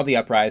 who saw the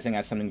uprising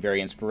as something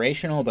very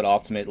inspirational, but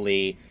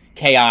ultimately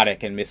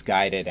chaotic and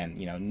misguided, and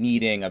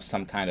needing of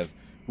some kind of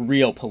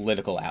real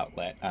political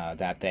outlet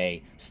that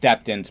they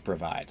stepped in to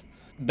provide.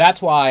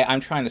 That's why I'm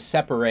trying to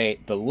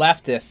separate the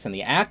leftists and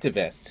the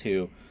activists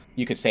who,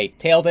 you could say,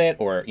 tailed it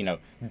or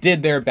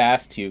did their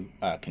best to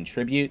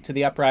contribute to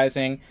the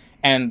uprising,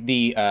 and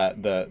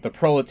the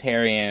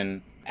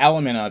proletarian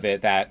element of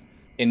it that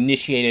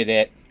initiated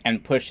it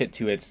and pushed it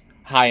to its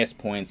highest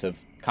points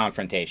of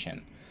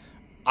confrontation.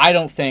 I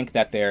don't think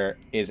that there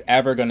is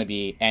ever going to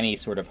be any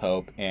sort of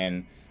hope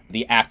in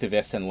the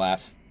activists and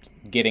left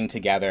getting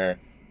together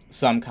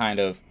some kind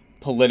of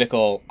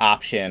political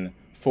option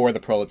for the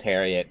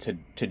proletariat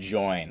to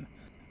join.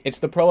 It's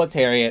the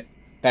proletariat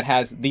that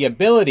has the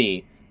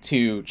ability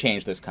to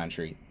change this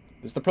country.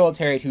 It's the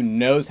proletariat who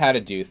knows how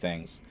to do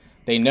things.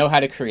 They know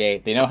how to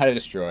create, they know how to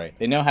destroy,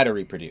 they know how to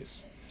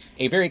reproduce.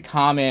 A very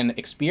common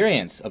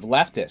experience of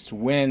leftists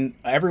when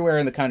everywhere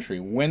in the country,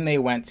 when they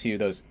went to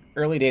those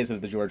early days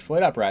of the George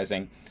Floyd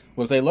uprising,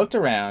 was they looked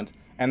around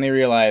and they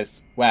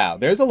realized, wow,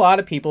 there's a lot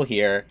of people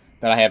here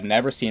that I have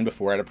never seen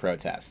before at a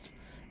protest.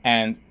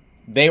 And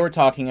they were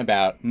talking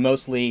about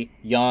mostly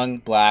young,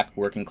 black,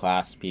 working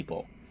class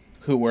people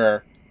who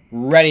were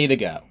ready to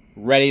go,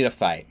 ready to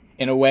fight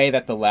in a way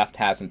that the left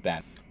hasn't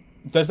been.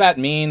 Does that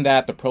mean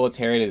that the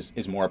proletariat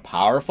is more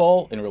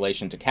powerful in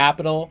relation to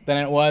capital than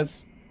it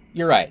was?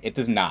 You're right, it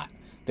does not.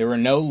 There were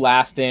no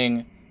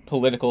lasting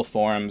political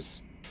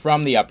forms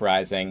from the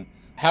uprising.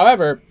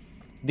 However,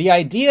 the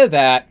idea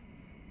that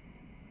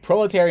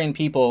proletarian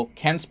people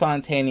can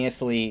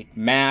spontaneously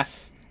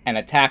mass and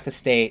attack the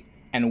state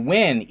and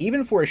win,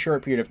 even for a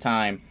short period of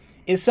time,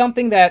 is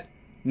something that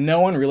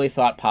no one really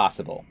thought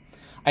possible.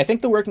 I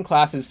think the working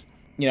classes,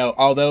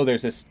 although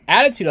there's this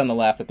attitude on the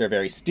left that they're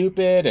very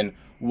stupid and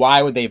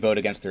why would they vote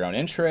against their own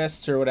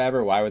interests or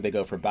whatever, why would they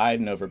go for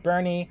Biden over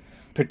Bernie,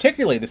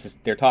 particularly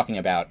they're talking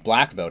about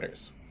black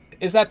voters,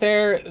 is that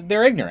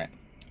they're ignorant.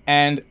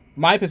 And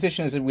my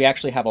position is that we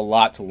actually have a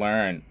lot to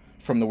learn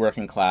from the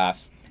working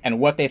class and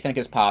what they think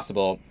is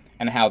possible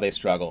and how they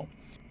struggle.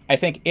 I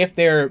think if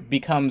there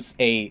becomes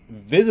a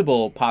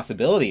visible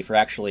possibility for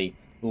actually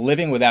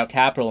living without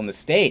capital in the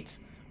States,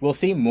 we'll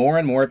see more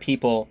and more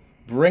people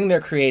bring their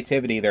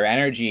creativity, their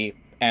energy,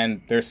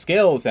 and their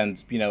skills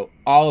and,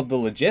 all of the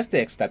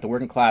logistics that the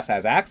working class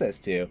has access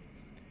to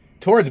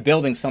towards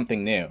building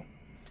something new.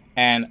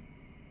 And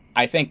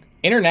I think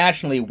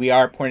internationally we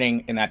are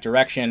pointing in that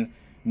direction,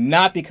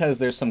 not because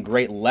there's some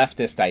great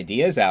leftist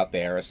ideas out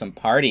there or some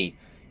party,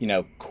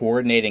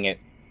 coordinating it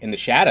in the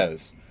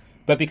shadows,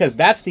 but because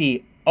that's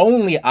the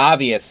only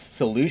obvious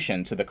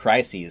solution to the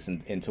crises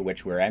into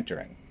which we're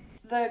entering.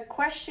 The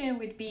question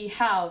would be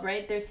how,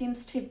 right? There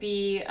seems to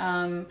be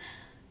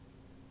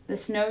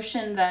this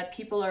notion that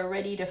people are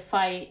ready to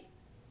fight,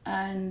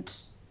 and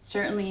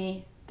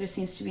certainly there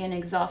seems to be an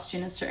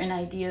exhaustion of certain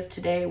ideas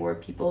today where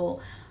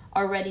people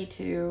are ready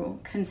to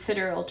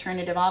consider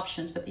alternative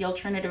options, but the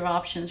alternative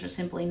options are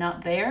simply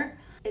not there.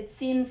 It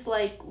seems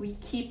like we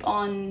keep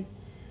on,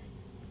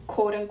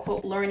 quote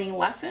unquote, learning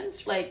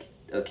lessons, like,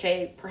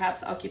 okay,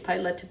 perhaps Occupy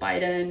led to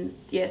Biden,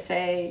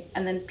 DSA,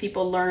 and then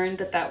people learned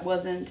that that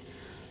wasn't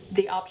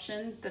the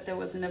option, that there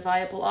wasn't a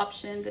viable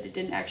option, that it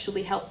didn't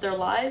actually help their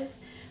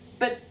lives.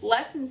 But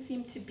lessons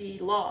seem to be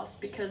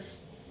lost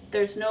because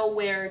there's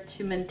nowhere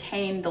to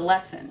maintain the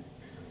lesson.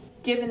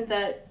 Given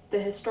that the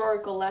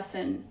historical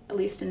lesson, at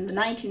least in the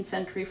 19th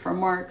century for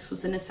Marx,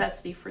 was the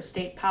necessity for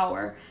state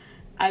power,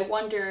 I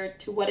wonder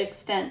to what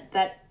extent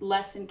that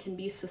lesson can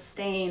be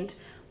sustained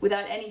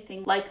without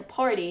anything like a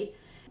party,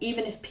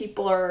 even if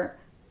people are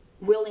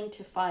willing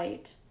to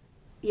fight.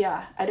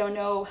 Yeah, I don't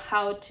know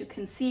how to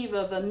conceive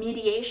of a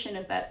mediation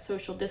of that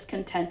social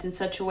discontent in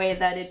such a way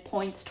that it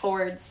points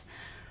towards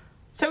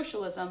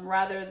socialism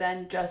rather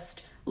than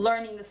just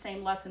learning the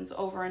same lessons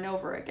over and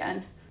over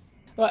again.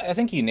 Well, I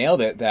think you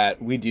nailed it,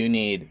 that we do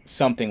need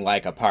something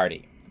like a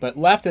party. But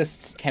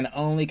leftists can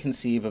only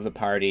conceive of the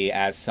party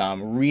as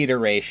some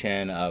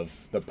reiteration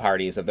of the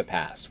parties of the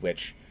past,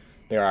 which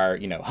there are,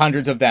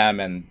 hundreds of them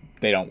and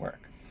they don't work.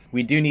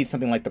 We do need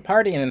something like the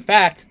party, and in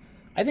fact,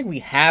 I think we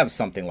have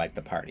something like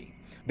the party.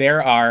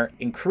 There are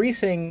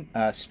increasing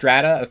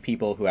strata of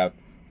people who have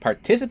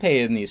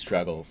participated in these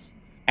struggles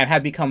and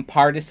have become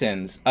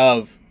partisans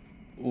of,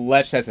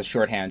 let's as a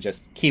shorthand,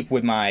 just keep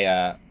with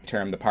my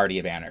term, the Party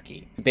of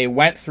Anarchy. They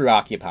went through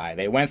Occupy,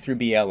 they went through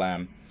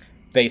BLM,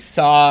 they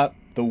saw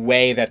the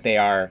way that they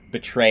are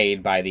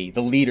betrayed by the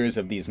leaders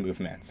of these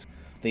movements.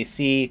 They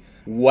see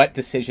what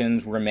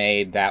decisions were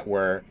made that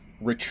were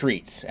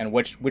retreats and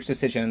which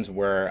decisions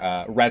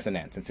were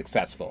resonant and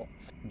successful.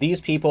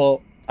 These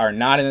people are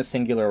not in a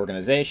singular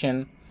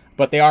organization,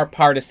 but they are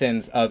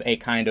partisans of a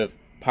kind of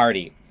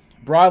party.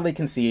 Broadly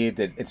conceived,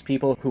 it's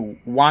people who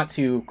want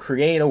to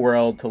create a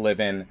world to live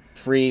in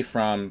free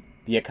from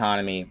the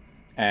economy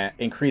and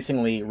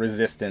increasingly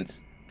resistant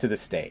to the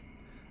state.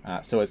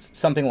 So it's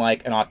something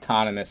like an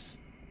autonomous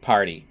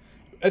party.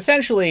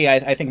 Essentially,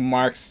 I think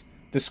Marx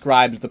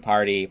describes the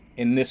party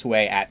in this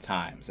way at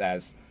times,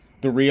 as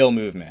the real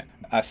movement,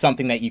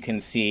 something that you can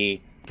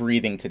see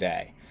breathing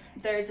today.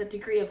 There's a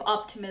degree of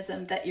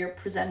optimism that you're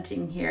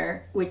presenting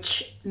here,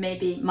 which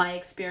maybe my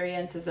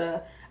experience as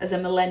a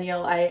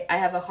millennial, I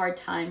have a hard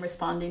time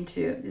responding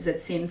to, is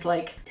it seems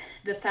like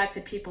the fact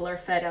that people are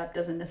fed up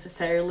doesn't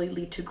necessarily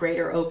lead to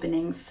greater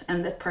openings,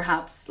 and that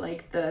perhaps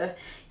like the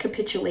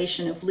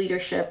capitulation of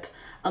leadership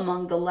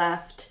among the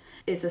left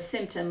is a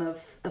symptom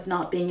of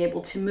not being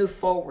able to move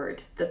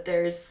forward, that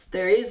there is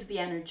the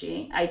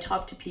energy. I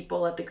talk to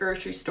people at the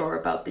grocery store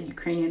about the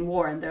Ukrainian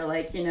war, and they're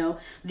like,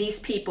 these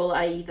people,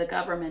 i.e. the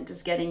government,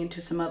 is getting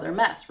into some other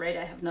mess, right?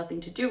 I have nothing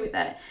to do with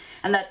that.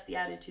 And that's the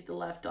attitude the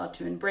left ought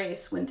to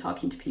embrace when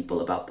talking to people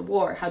about the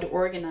war, how to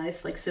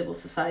organize like civil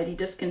society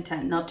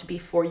discontent, not to be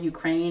for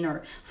Ukraine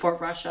or for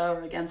Russia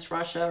or against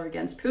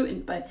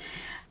Putin, but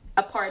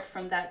apart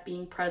from that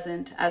being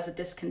present as a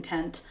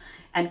discontent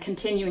and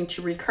continuing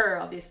to recur,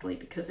 obviously,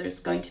 because there's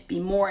going to be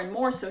more and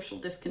more social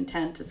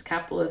discontent as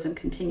capitalism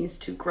continues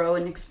to grow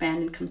and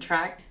expand and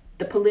contract.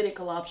 The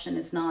political option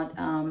is not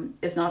on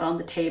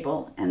the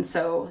table. And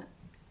so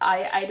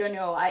I don't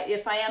know.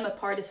 If I am a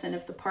partisan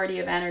of the Party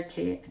of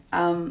Anarchy,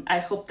 I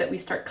hope that we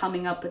start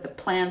coming up with a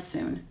plan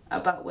soon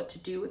about what to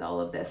do with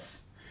all of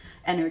this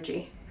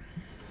energy.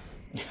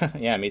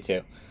 Yeah, me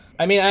too.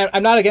 I mean,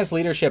 I'm not against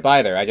leadership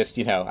either. I just,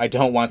 I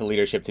don't want the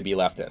leadership to be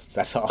leftists.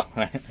 That's all.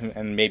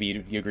 And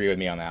maybe you agree with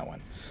me on that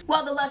one.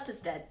 Well, the left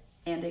is dead,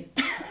 Andy.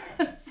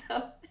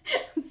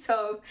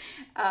 So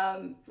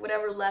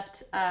whatever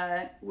left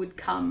would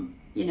come,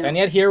 And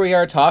yet here we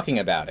are talking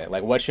about it.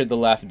 Like, what should the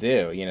left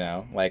do?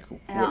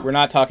 We're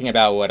not talking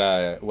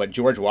about what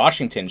George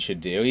Washington should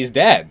do. He's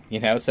dead.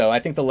 So I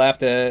think the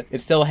left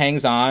it still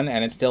hangs on,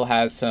 and it still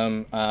has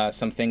some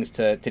things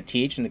to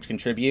teach and to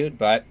contribute,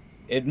 but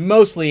it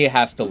mostly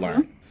has to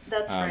learn.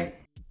 That's right.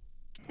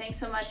 Thanks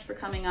so much for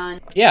coming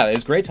on. Yeah, it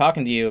was great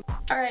talking to you.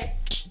 All right.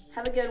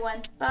 Have a good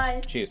one.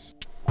 Bye. Cheers.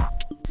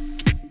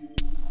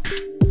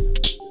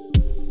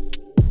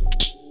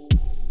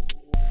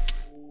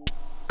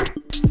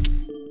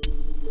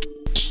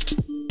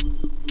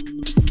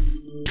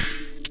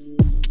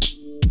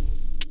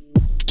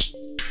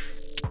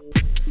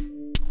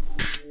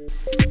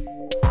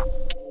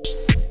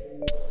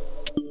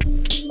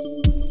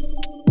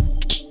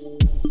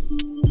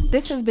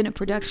 This has been a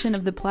production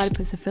of the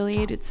Platypus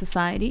Affiliated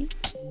Society,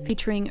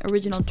 featuring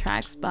original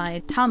tracks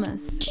by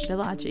Thomas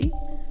Villaggi.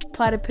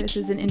 Platypus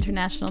is an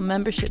international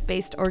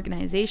membership-based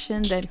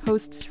organization that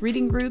hosts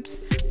reading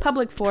groups,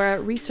 public fora,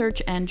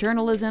 research, and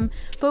journalism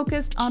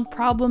focused on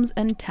problems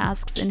and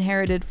tasks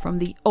inherited from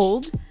the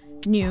old,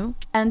 new,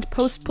 and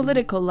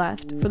post-political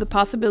left for the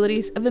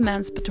possibilities of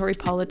emancipatory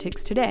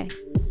politics today.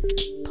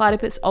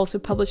 Platypus also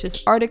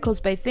publishes articles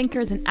by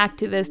thinkers and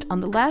activists on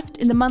the left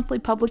in the monthly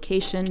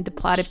publication The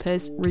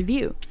Platypus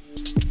Review.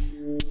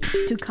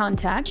 To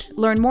contact,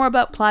 learn more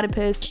about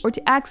Platypus, or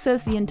to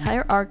access the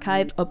entire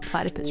archive of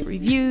Platypus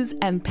reviews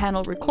and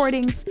panel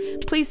recordings,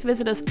 please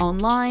visit us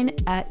online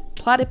at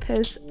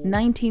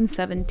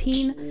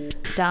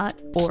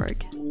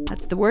platypus1917.org.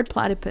 That's the word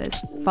platypus,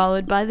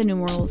 followed by the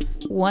numerals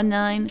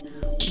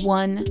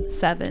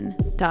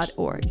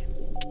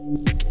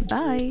 1917.org.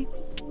 Bye!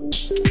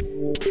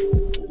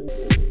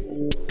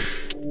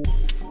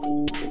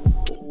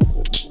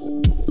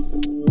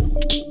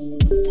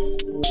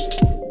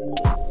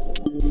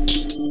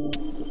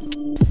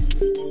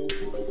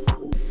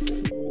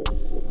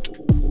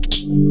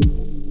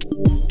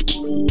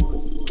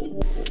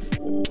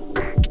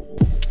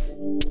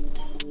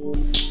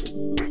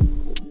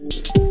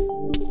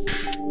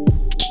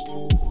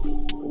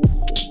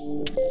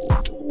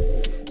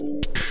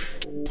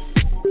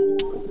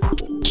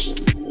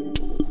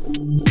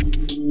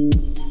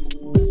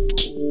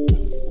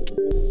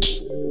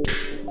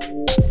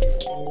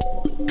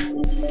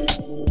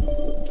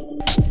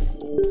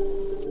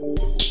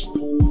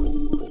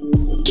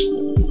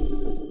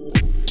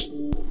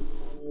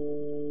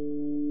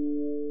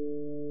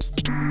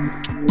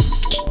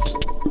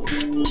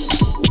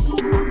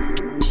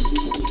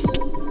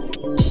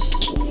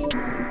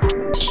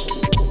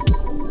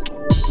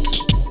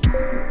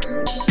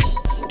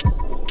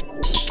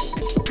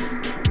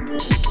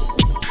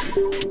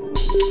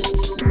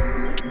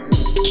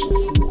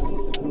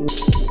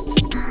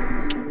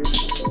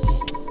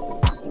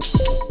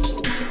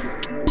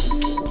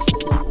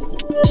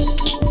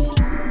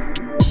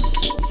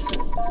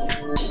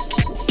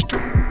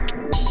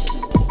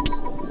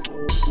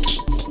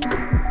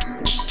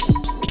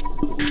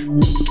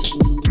 Thank you.